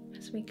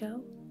as we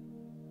go,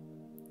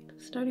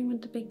 starting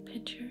with the big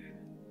picture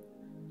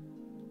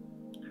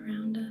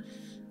around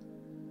us,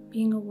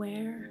 being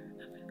aware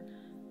of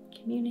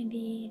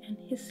community and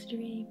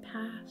history,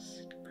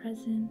 past,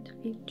 present,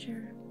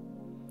 future.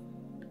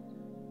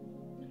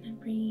 And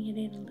bringing it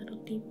in a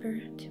little deeper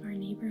to our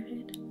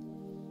neighborhood.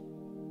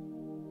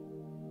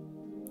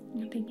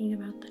 And thinking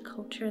about the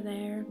culture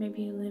there.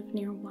 Maybe you live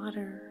near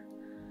water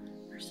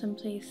or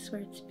someplace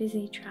where it's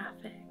busy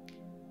traffic.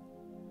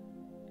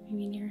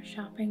 Maybe near a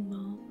shopping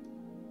mall.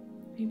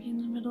 Maybe in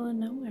the middle of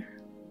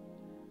nowhere.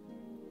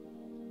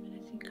 But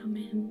as you come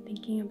in,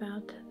 thinking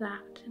about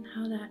that and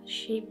how that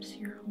shapes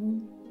your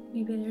home.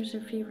 Maybe there's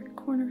your favorite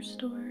corner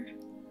store.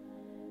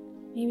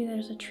 Maybe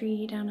there's a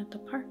tree down at the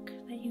park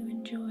that you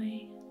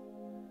enjoy.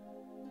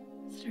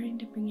 Starting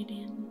to bring it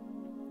in,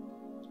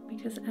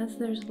 because as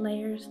there's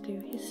layers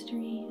through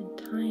history and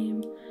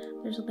time,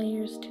 there's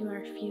layers to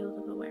our field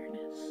of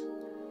awareness.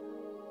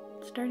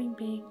 Starting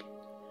big,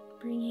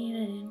 bringing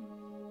it in,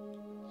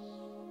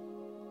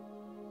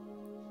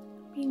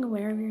 being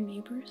aware of your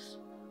neighbors.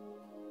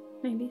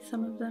 Maybe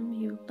some of them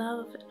you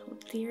love and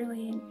hold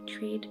dearly, and you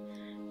trade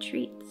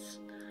treats,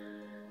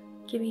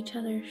 give each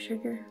other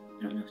sugar.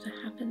 I don't know if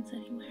that happens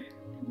anywhere,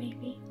 but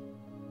maybe.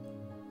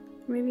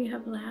 Maybe you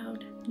have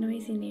loud,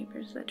 noisy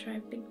neighbors that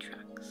drive big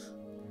trucks,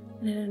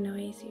 and it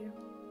annoys you.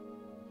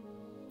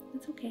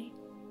 It's okay.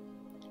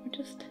 We're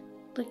just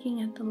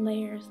looking at the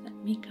layers that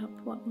make up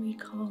what we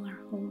call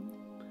our home,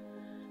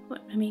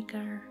 what make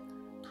our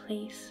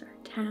place, our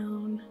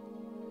town,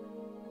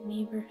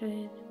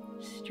 neighborhood,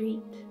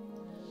 street,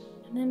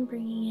 and then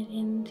bringing it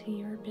into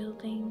your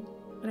building,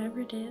 whatever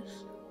it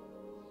is,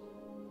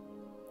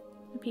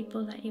 the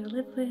people that you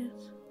live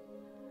with,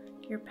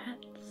 your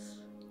pets,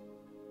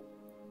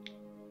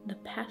 the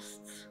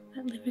pests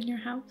that live in your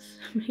house.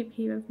 Maybe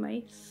you have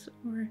mice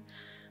or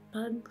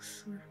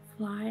bugs or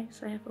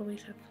flies. I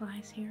always have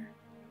flies here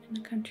in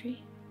the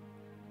country.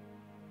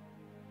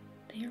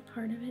 They are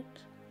part of it.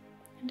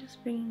 And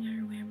just bringing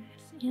our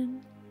awareness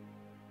in.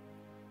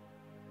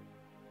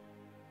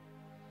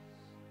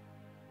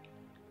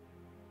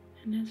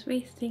 And as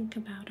we think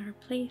about our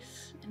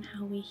place and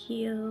how we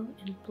heal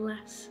and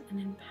bless and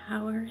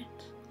empower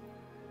it,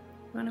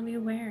 we want to be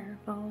aware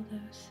of all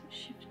those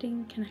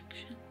shifting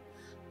connections.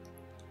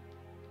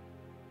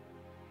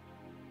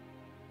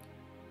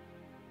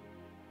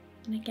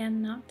 And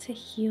again, not to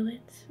heal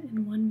it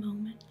in one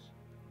moment,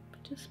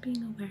 but just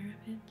being aware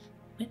of it,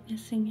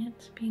 witnessing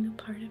it, being a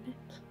part of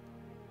it.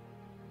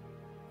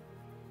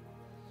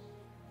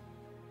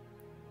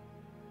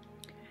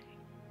 Okay.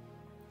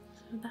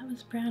 So that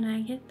was brown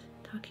agate,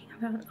 talking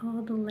about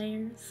all the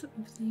layers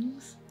of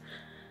things.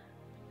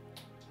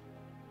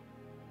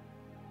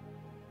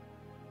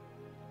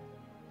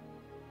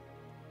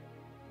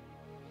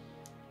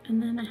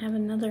 And then I have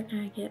another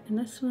agate, and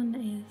this one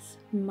is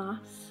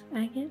moss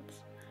agate,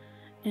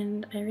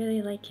 and I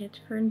really like it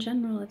for, in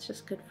general, it's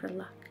just good for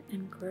luck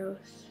and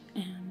growth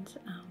and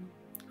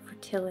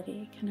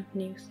fertility, kind of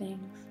new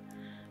things.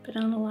 But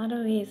in a lot of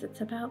ways, it's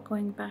about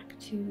going back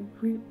to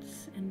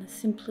roots and the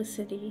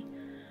simplicity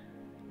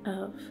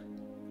of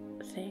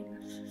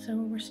things. So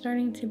we're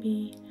starting to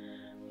be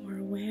more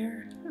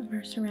aware of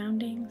our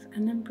surroundings,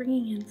 and then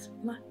bringing in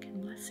some luck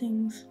and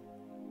blessings,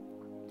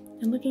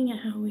 and looking at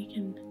how we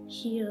can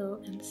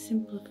heal and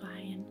simplify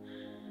and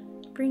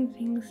bring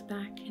things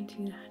back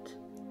into that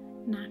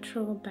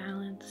natural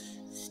balance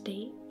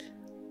state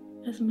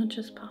as much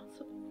as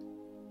possible.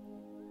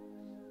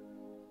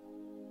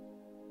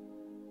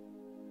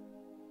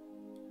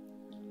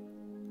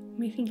 When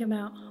we think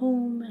about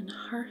home and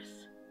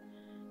hearth,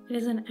 it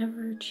is an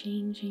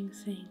ever-changing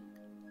thing,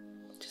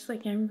 just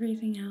like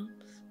everything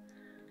else.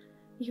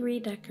 You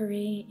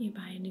redecorate, you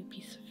buy a new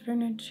piece of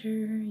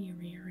furniture, you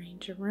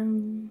rearrange a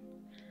room,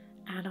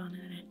 add on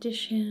an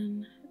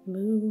addition,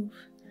 move.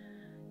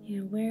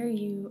 Where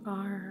you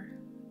are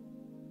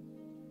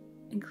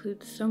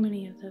includes so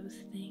many of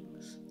those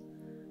things.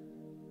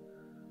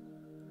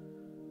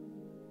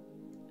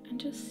 And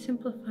just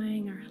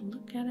simplifying our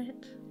look at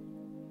it,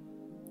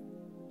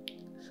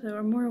 so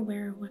we're more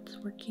aware of what's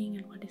working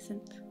and what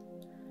isn't.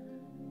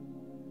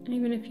 And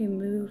even if you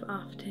move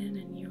often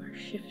and you are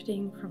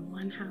shifting from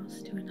one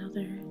house to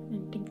another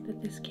and think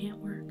that this can't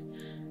work,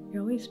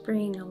 you're always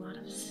bringing a lot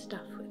of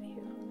stuff with you.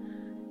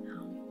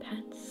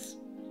 Pets,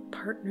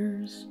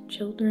 partners,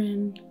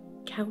 children,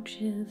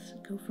 couches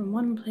go from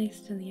one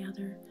place to the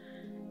other,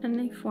 and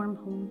they form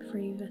home for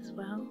you as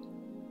well.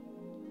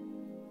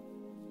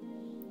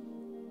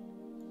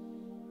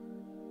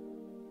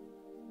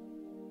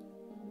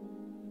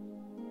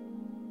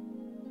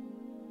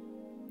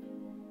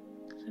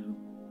 So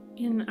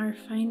in our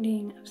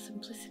finding of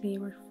simplicity,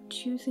 we're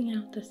choosing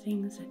out the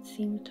things that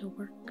seem to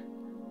work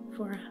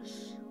for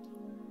us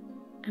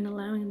and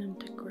allowing them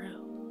to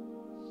grow.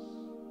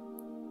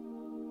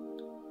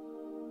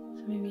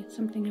 So maybe it's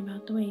something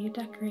about the way you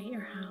decorate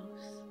your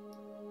house,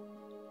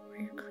 or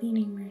your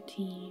cleaning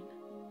routine,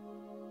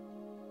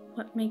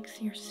 what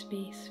makes your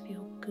space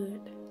feel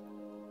good.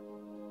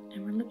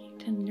 And we're looking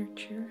to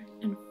nurture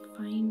and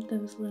find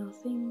those little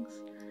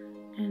things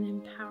and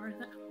empower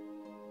them.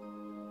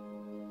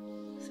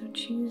 So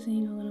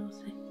choosing the little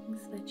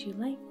things that you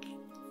like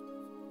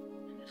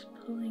and just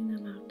pulling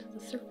them out to the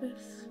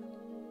surface.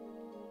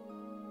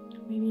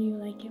 Maybe you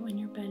like it when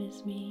your bed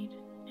is made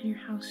and your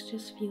house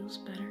just feels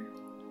better.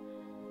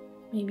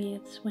 Maybe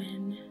it's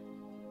when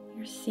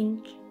your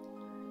sink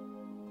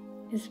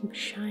is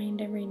shined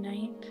every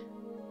night.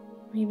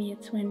 Maybe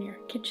it's when your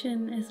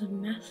kitchen is a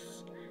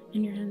mess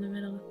and you're in the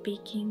middle of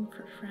baking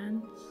for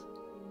friends.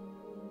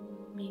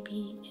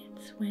 Maybe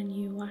it's when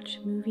you watch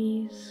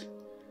movies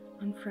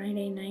on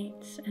Friday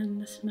nights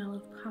and the smell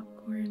of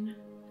popcorn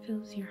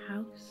fills your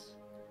house.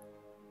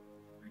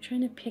 We're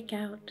trying to pick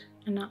out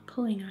and not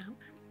pulling out,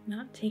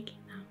 not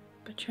taking them,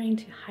 but trying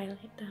to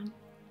highlight them,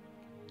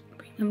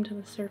 bring them to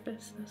the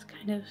surface, those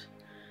kind of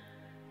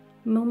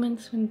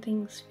moments when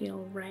things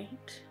feel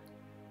right.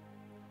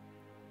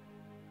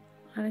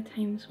 A lot of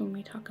times when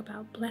we talk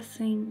about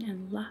blessing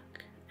and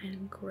luck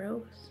and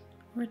growth,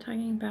 what we're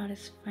talking about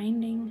is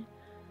finding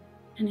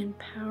and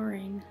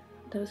empowering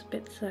those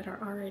bits that are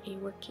already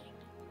working.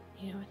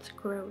 It's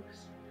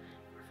growth.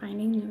 We're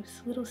finding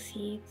those little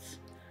seeds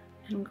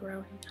and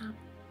growing them.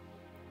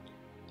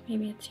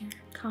 Maybe it's your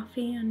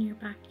coffee in your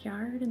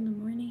backyard in the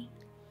morning,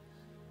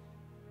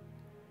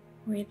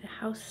 or the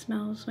house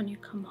smells when you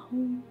come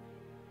home,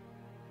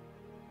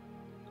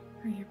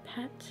 or your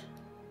pet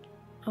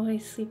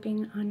always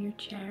sleeping on your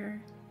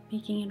chair,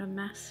 making it a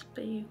mess,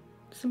 but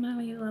somehow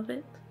you love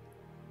it.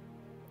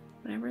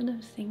 Whatever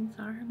those things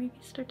are, maybe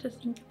start to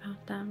think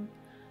about them,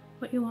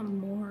 what you want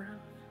more of.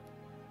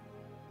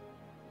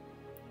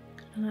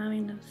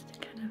 Allowing those to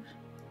kind of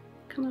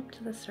come up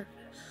to the surface.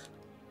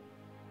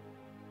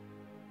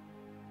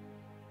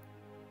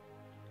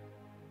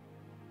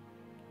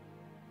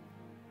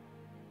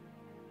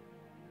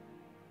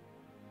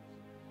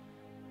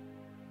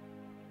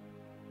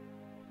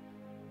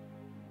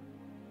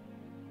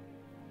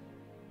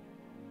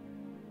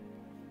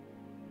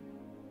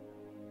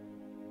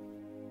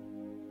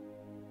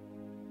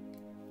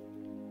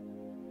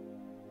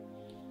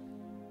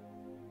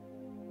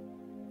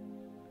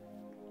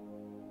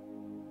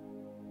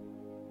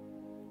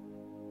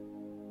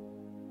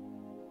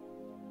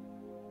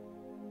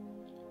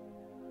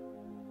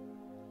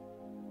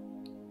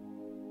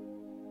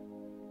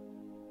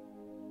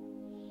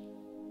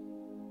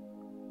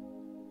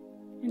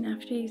 And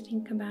after you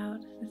think about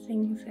the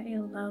things that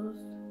you love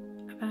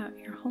about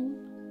your home,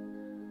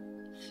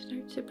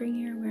 start to bring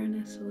your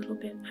awareness a little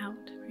bit out.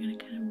 We're going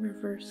to kind of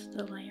reverse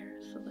the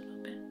layers a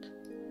little bit.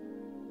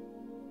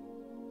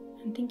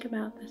 And think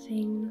about the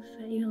things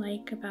that you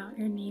like about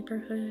your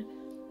neighborhood,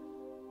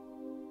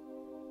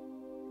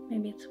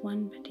 Maybe it's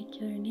one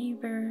particular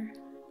neighbor,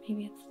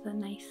 maybe it's the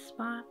nice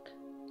spot.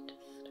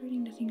 Just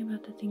starting to think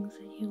about the things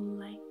that you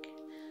like,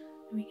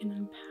 and we can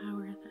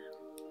empower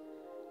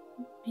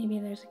them. Maybe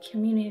there's a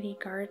community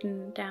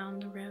garden down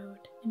the road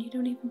and you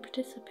don't even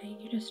participate.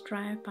 You just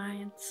drive by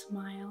and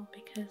smile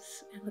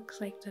because it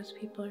looks like those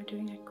people are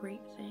doing a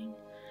great thing,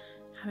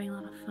 having a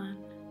lot of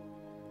fun.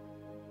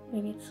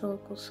 Maybe it's the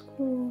local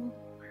school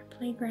or a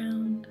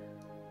playground.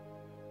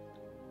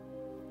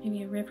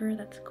 Maybe a river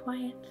that's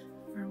quiet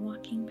or a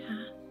walking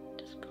path.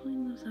 Just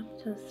pulling those up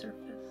to the surface.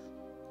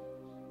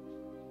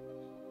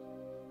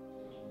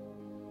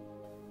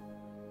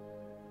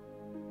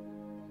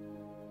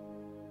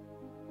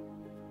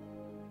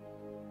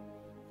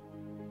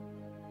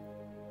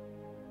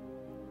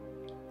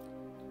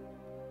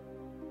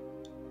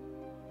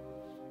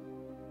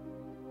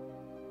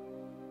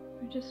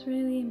 We're just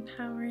really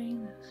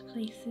empowering those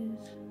places,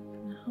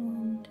 from the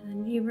home to the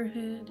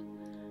neighborhood,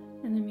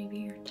 and then maybe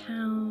your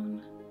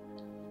town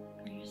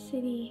or your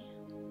city.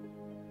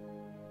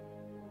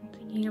 And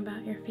thinking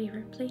about your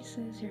favorite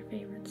places, your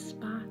favorite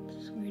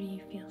spots. Where do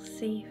you feel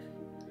safe?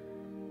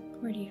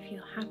 Where do you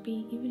feel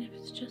happy? Even if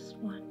it's just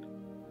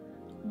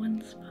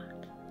one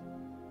spot.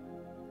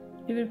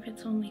 Even if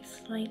it's only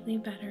slightly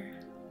better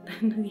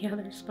than the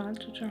other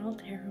spots, which are all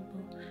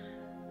terrible.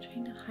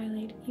 Trying to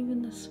highlight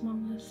even the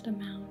smallest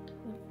amount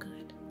of good.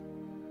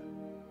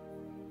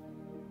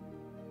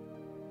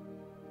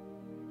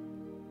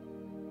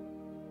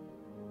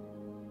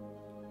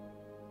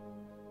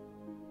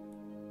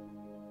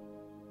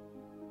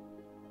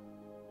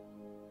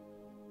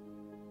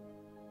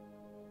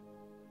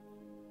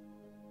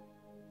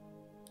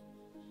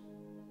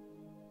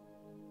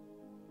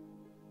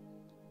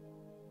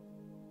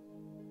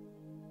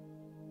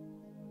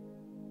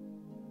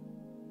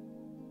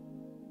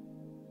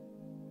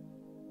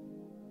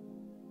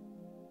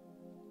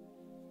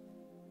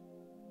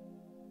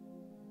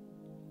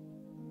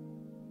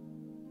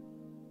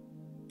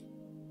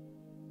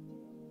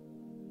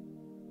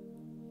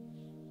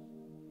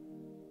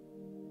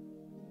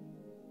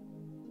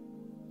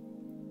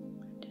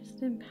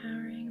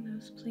 Empowering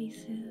those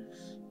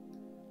places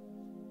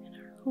in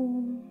our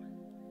home,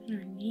 in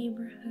our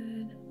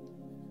neighborhood,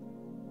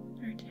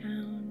 our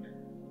town,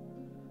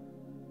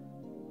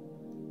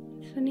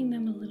 sending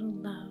them a little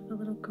love, a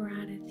little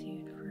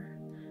gratitude for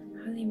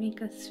how they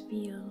make us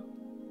feel,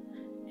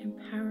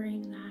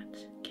 empowering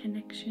that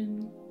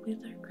connection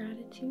with our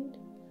gratitude,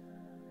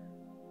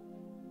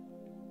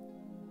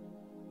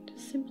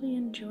 just simply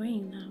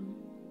enjoying them.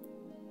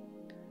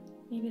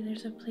 Maybe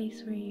there's a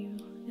place where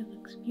it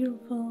looks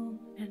beautiful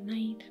at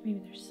night.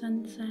 Maybe there's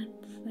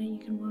sunsets that you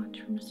can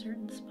watch from a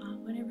certain spot,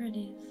 whatever it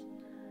is.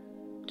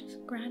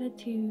 Just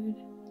gratitude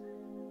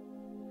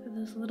for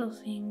those little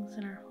things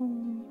in our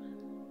home,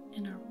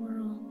 in our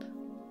world.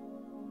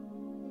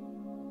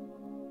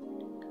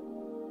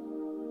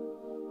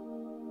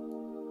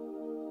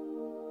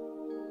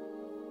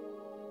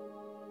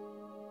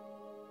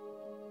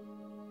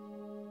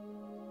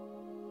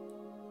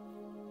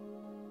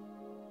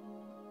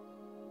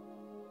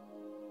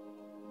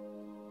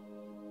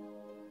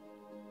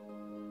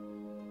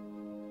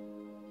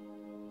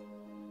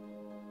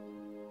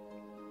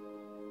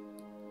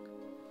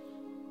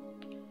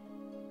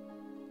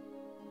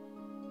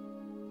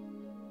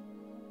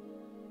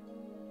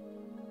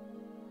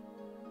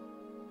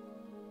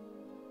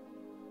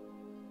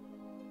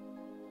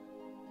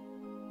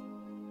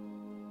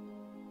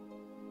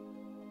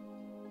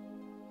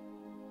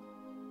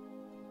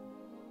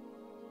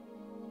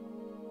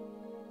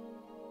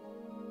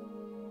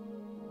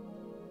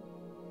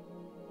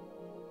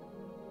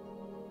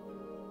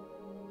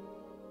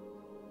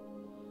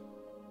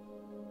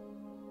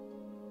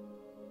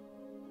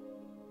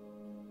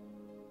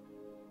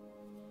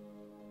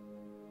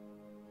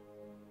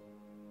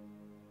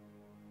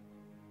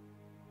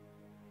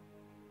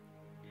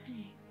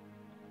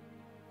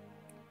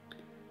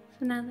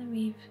 So now that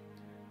we've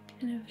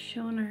kind of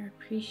shown our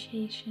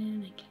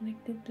appreciation and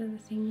connected to the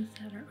things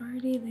that are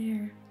already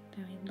there,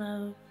 that we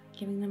love,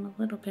 giving them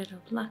a little bit of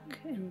luck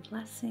and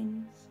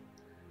blessings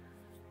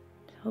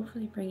to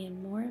hopefully bring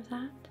in more of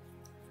that,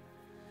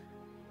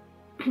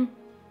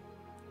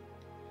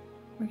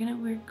 we're going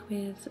to work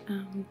with,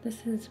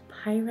 this is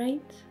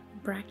pyrite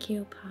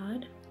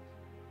brachiopod,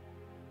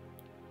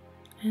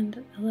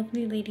 and a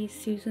lovely lady,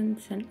 Susan,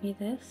 sent me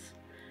this.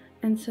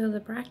 And so the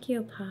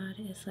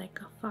brachiopod is like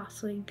a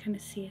fossil, you can kind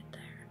of see it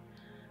there,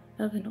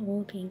 of an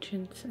old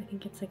ancient, I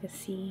think it's like a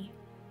sea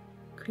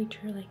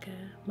creature, like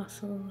a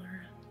mussel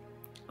or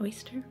an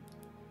oyster.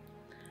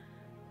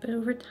 But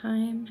over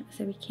time,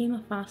 as it became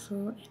a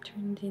fossil, it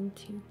turned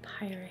into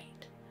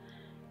pyrite.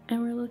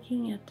 And we're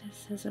looking at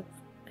this as a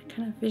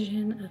kind of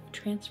vision of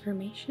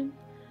transformation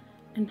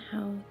and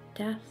how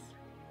death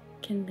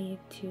can lead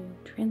to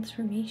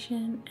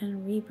transformation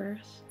and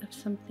rebirth of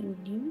something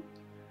new.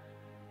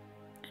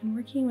 And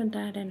working with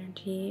that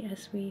energy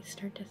as we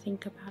start to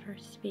think about our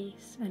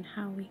space and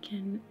how we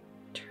can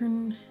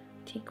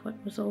take what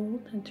was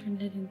old and turn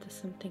it into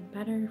something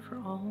better for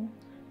all,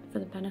 for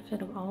the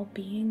benefit of all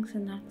beings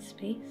in that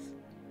space.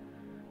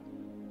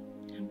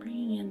 And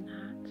bringing in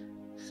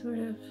that sort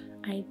of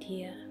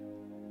idea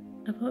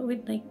of what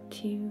we'd like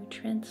to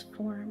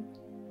transform.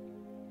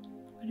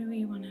 What do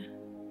we want to,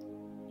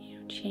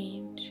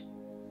 change?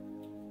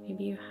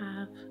 Maybe you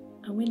have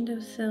a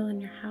windowsill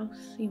in your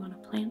house you want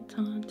to plant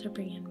on to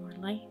bring in more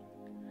light.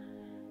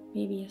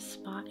 Maybe a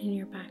spot in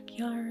your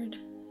backyard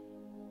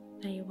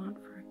that you want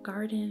for a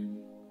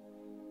garden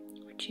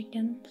or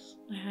chickens.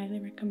 I highly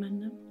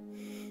recommend them.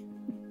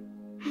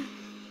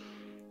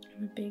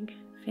 I'm a big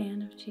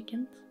fan of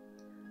chickens.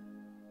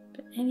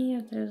 But any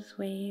of those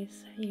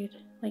ways that you'd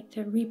like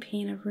to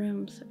repaint a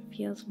room so it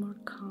feels more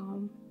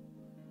calm.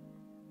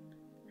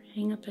 Or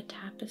hang up a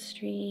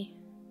tapestry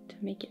to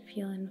make it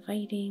feel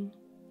inviting.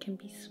 It can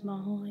be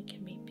small, it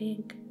can be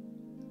big.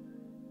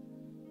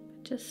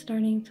 But just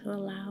starting to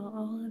allow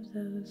all of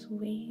those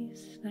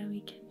ways that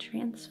we can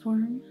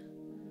transform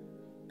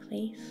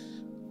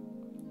place.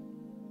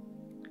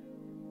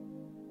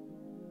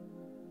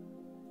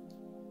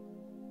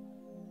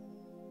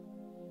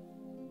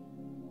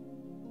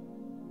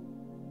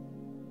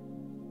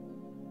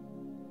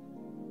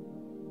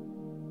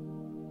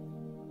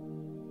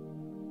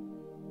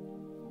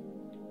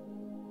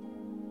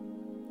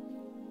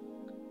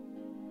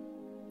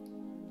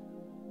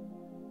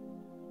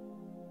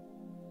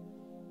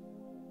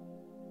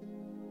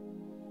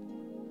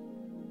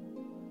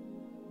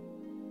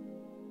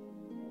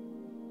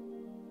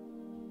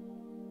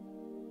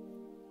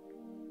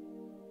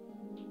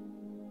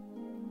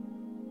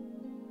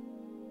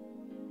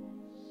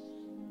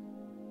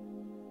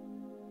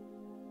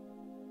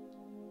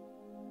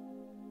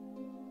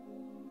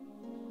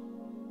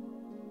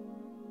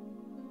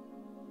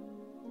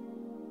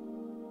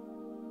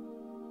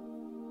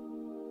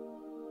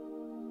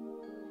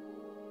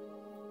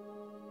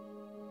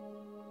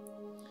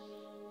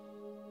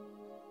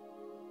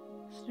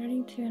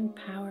 Starting to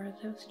empower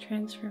those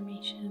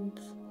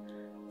transformations.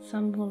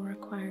 Some will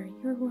require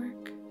your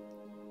work,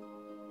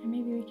 and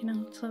maybe we can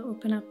also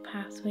open up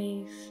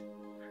pathways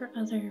for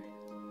other,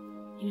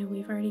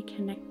 we've already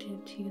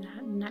connected to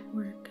that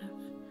network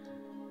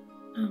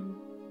of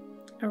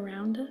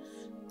around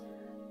us,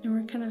 and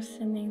we're kind of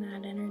sending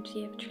that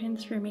energy of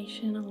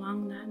transformation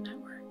along that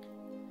network,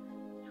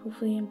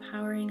 hopefully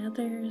empowering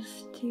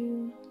others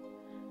to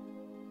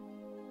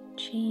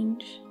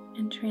change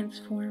and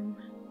transform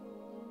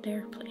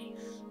their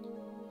place.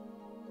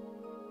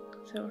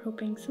 So we're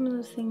hoping some of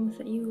those things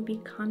that you will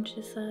be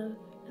conscious of,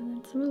 and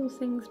then some of those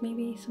things,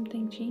 maybe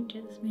something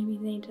changes. Maybe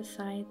they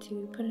decide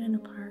to put it in a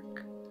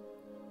park,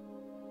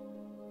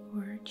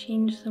 or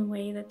change the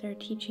way that they're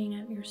teaching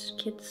at your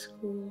kids'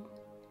 school,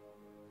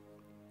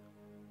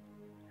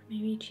 or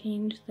maybe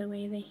change the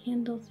way they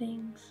handle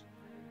things.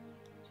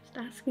 Just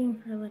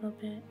asking for a little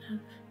bit of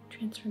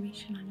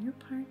transformation on your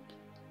part,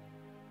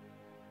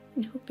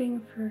 and hoping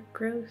for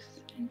growth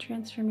and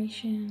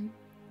transformation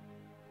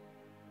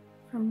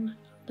from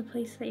the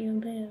place that you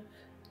live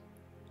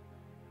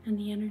and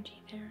the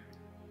energy there.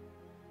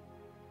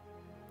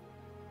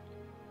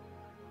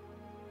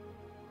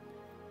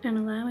 And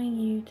allowing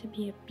you to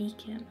be a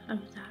beacon of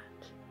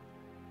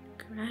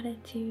that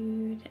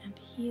gratitude and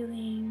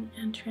healing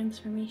and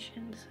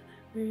transformation, so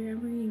that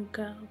wherever you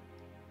go,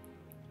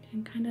 you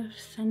can kind of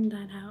send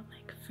that out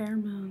like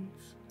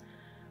pheromones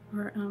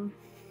or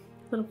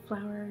little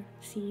flower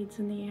seeds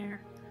in the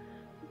air,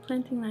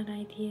 planting that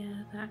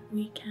idea that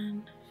we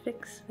can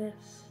fix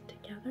this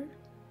together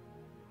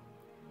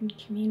in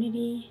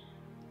community.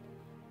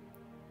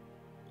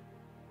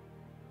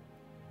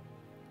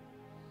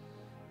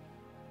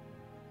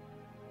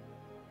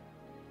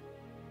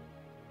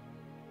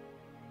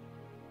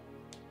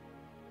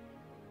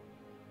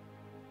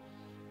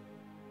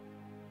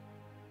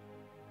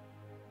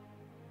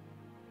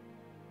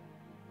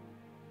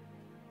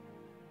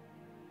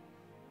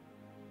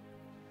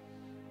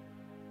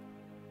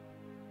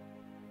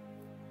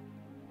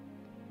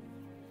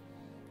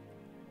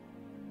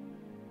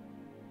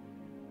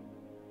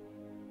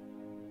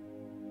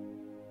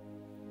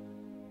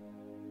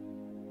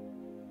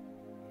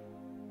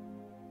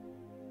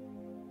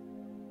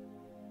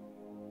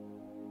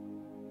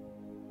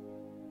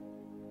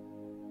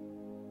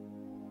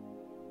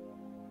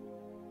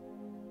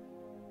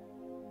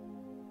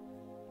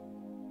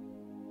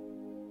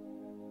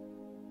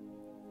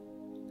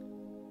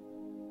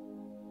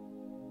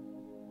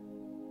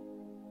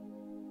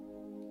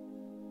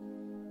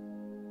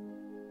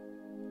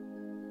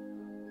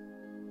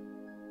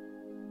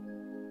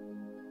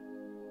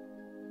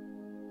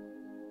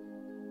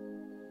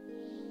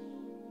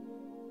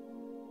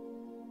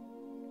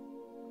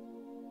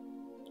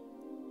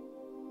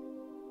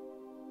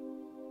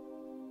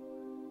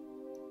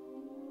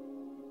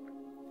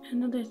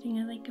 Another thing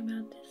I like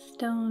about this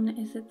stone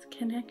is its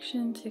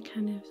connection to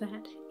kind of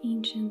that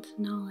ancient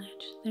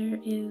knowledge. There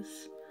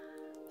is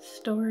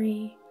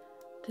story.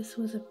 This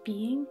was a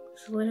being.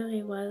 This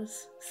literally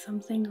was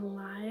something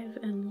alive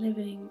and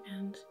living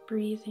and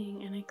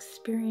breathing and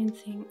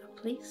experiencing a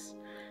place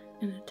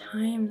and a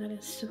time that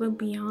is so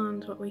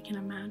beyond what we can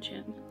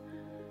imagine.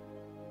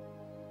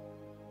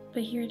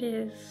 but here it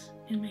is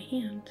in my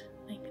hand.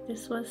 Like,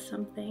 this was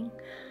something.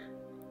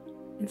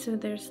 And so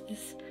there's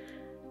this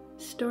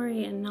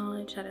story and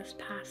knowledge that is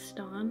passed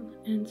on.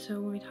 And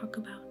so when we talk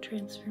about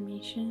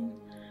transformation,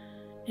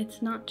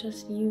 it's not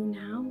just you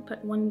now,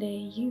 but one day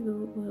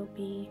you will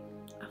be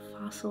a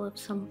fossil of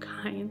some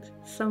kind,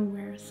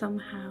 somewhere,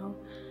 somehow,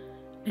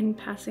 and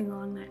passing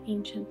along that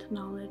ancient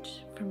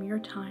knowledge from your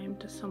time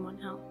to someone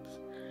else.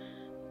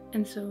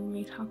 And so when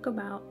we talk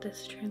about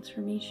this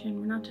transformation,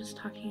 we're not just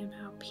talking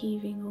about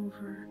paving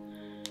over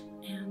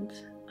and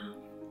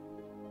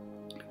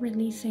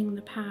releasing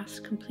the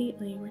past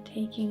completely. We're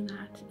taking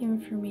that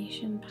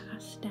information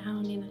passed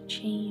down in a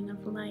chain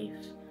of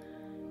life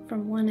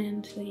from one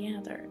end to the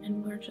other,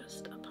 and we're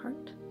just a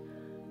part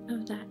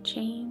of that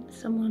chain.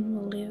 Someone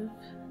will live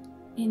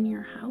in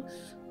your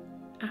house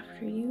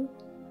after you.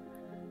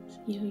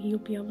 You'll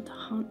be able to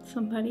haunt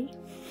somebody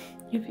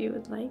if you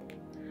would like.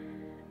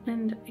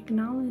 And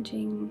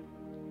acknowledging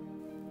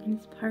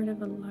is part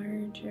of a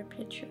larger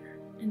picture.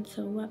 And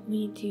so what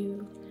we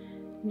do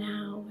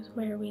now with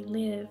where we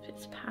live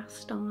is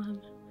passed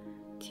on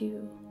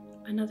to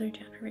another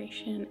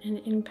generation and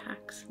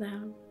impacts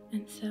them.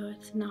 And so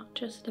it's not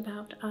just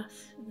about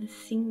us, the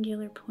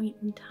singular point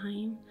in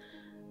time,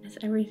 as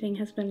everything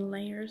has been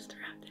layers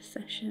throughout this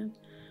session.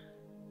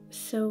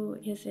 So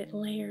is it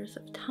layers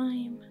of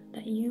time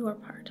that you are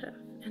part of,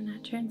 and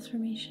that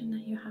transformation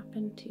that you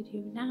happen to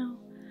do now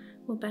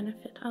will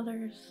benefit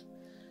others,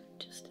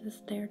 just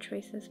as their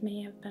choices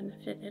may have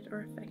benefited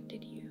or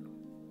affected you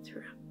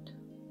throughout.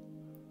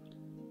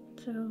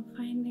 So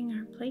finding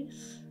our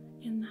place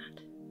in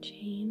that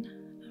chain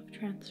of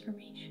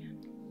transformation.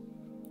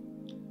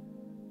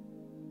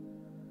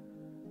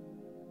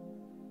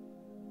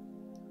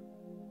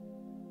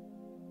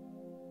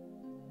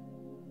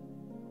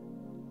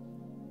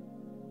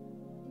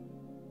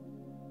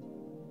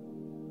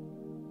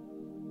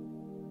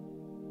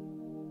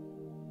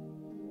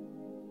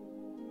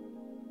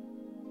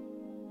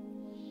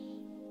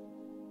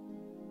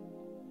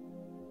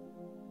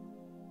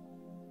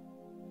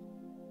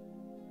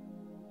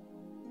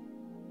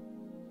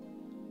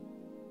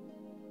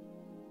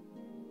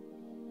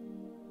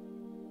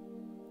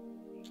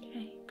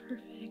 Okay,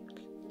 perfect.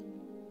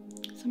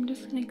 So I'm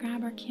just going to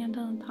grab our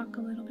candle and talk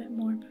a little bit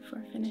more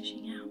before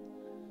finishing out.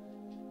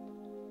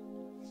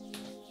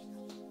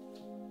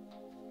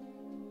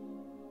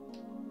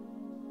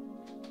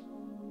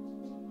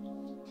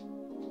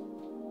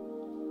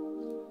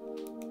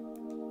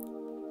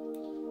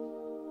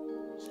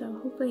 So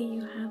hopefully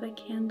you have a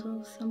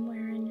candle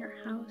somewhere in your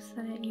house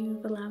that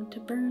you've allowed to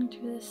burn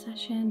through this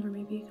session, or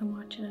maybe you can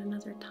watch it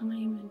another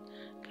time and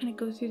kind of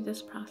go through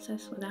this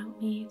process without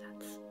me.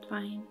 That's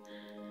fine.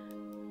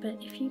 But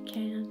if you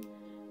can,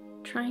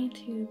 try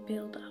to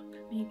build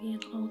up maybe an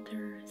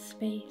altar, a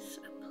space,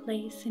 a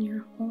place in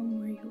your home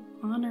where you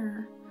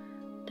honor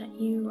that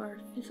you are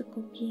a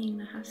physical being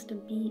that has to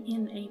be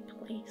in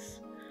a place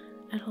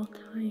at all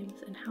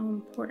times, and how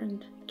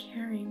important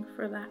caring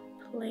for that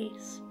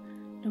place,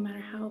 no matter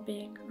how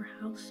big or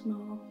how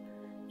small,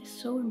 is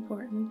so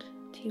important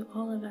to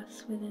all of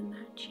us within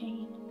that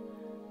chain.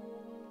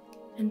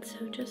 And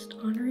so just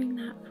honoring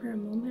that for a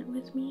moment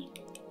with me,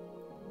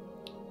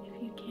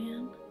 if you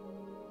can,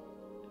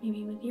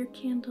 maybe with your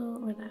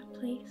candle or that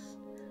place.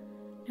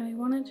 And we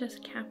want to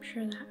just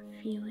capture that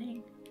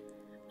feeling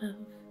of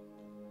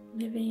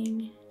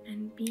living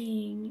and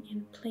being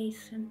in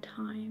place and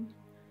time,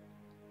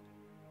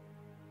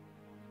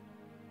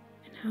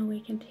 and how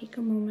we can take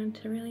a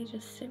moment to really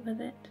just sit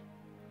with it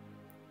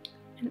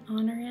and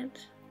honor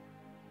it,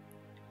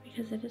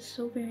 because it is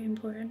so very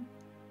important.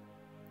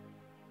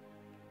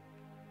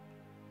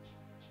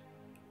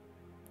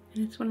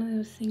 And it's one of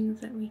those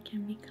things that we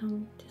can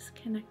become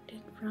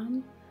disconnected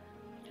from,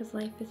 because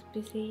life is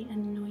busy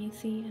and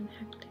noisy and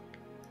hectic.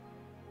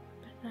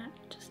 But that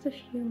just a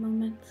few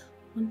moments,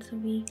 once a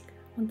week,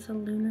 once a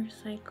lunar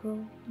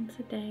cycle, once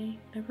a day,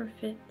 whatever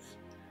fits,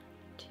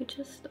 to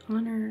just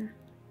honor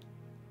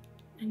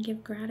and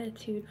give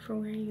gratitude for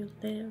where you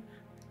live,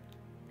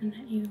 and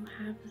that you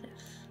have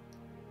this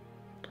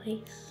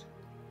place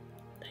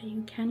that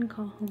you can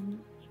call home,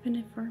 even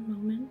if for a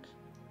moment.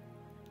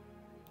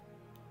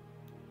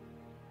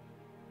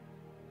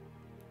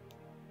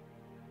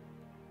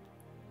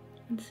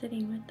 And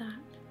sitting with that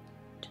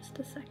just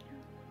a second.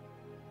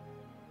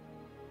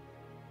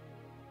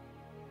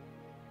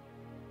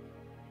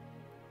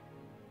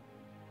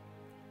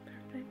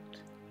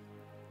 Perfect.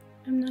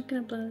 I'm not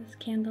going to blow this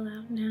candle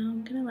out now.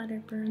 I'm going to let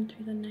her burn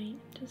through the night.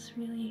 Just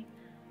really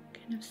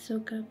kind of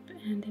soak up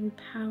and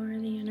empower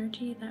the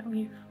energy that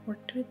we've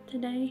worked with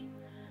today,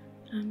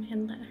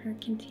 and let her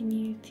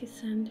continue to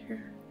send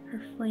her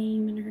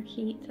flame and her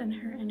heat and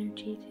her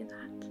energy to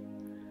that.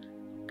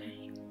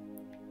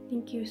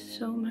 Thank you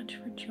so much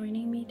for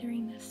joining me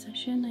during this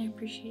session. I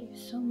appreciate you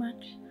so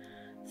much.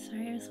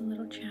 Sorry I was a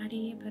little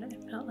chatty, but I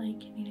felt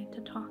like I needed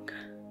to talk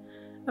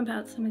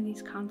about some of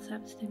these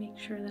concepts to make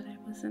sure that I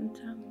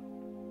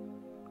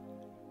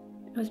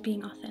was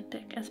being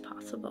authentic as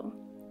possible.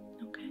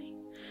 Okay.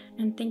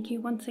 And thank you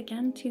once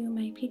again to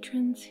my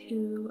patrons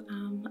who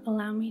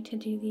allow me to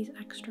do these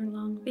extra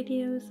long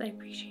videos. I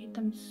appreciate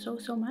them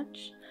so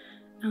much.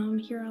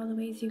 Here are all the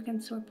ways you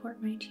can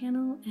support my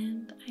channel,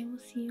 and I will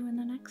see you in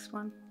the next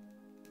one.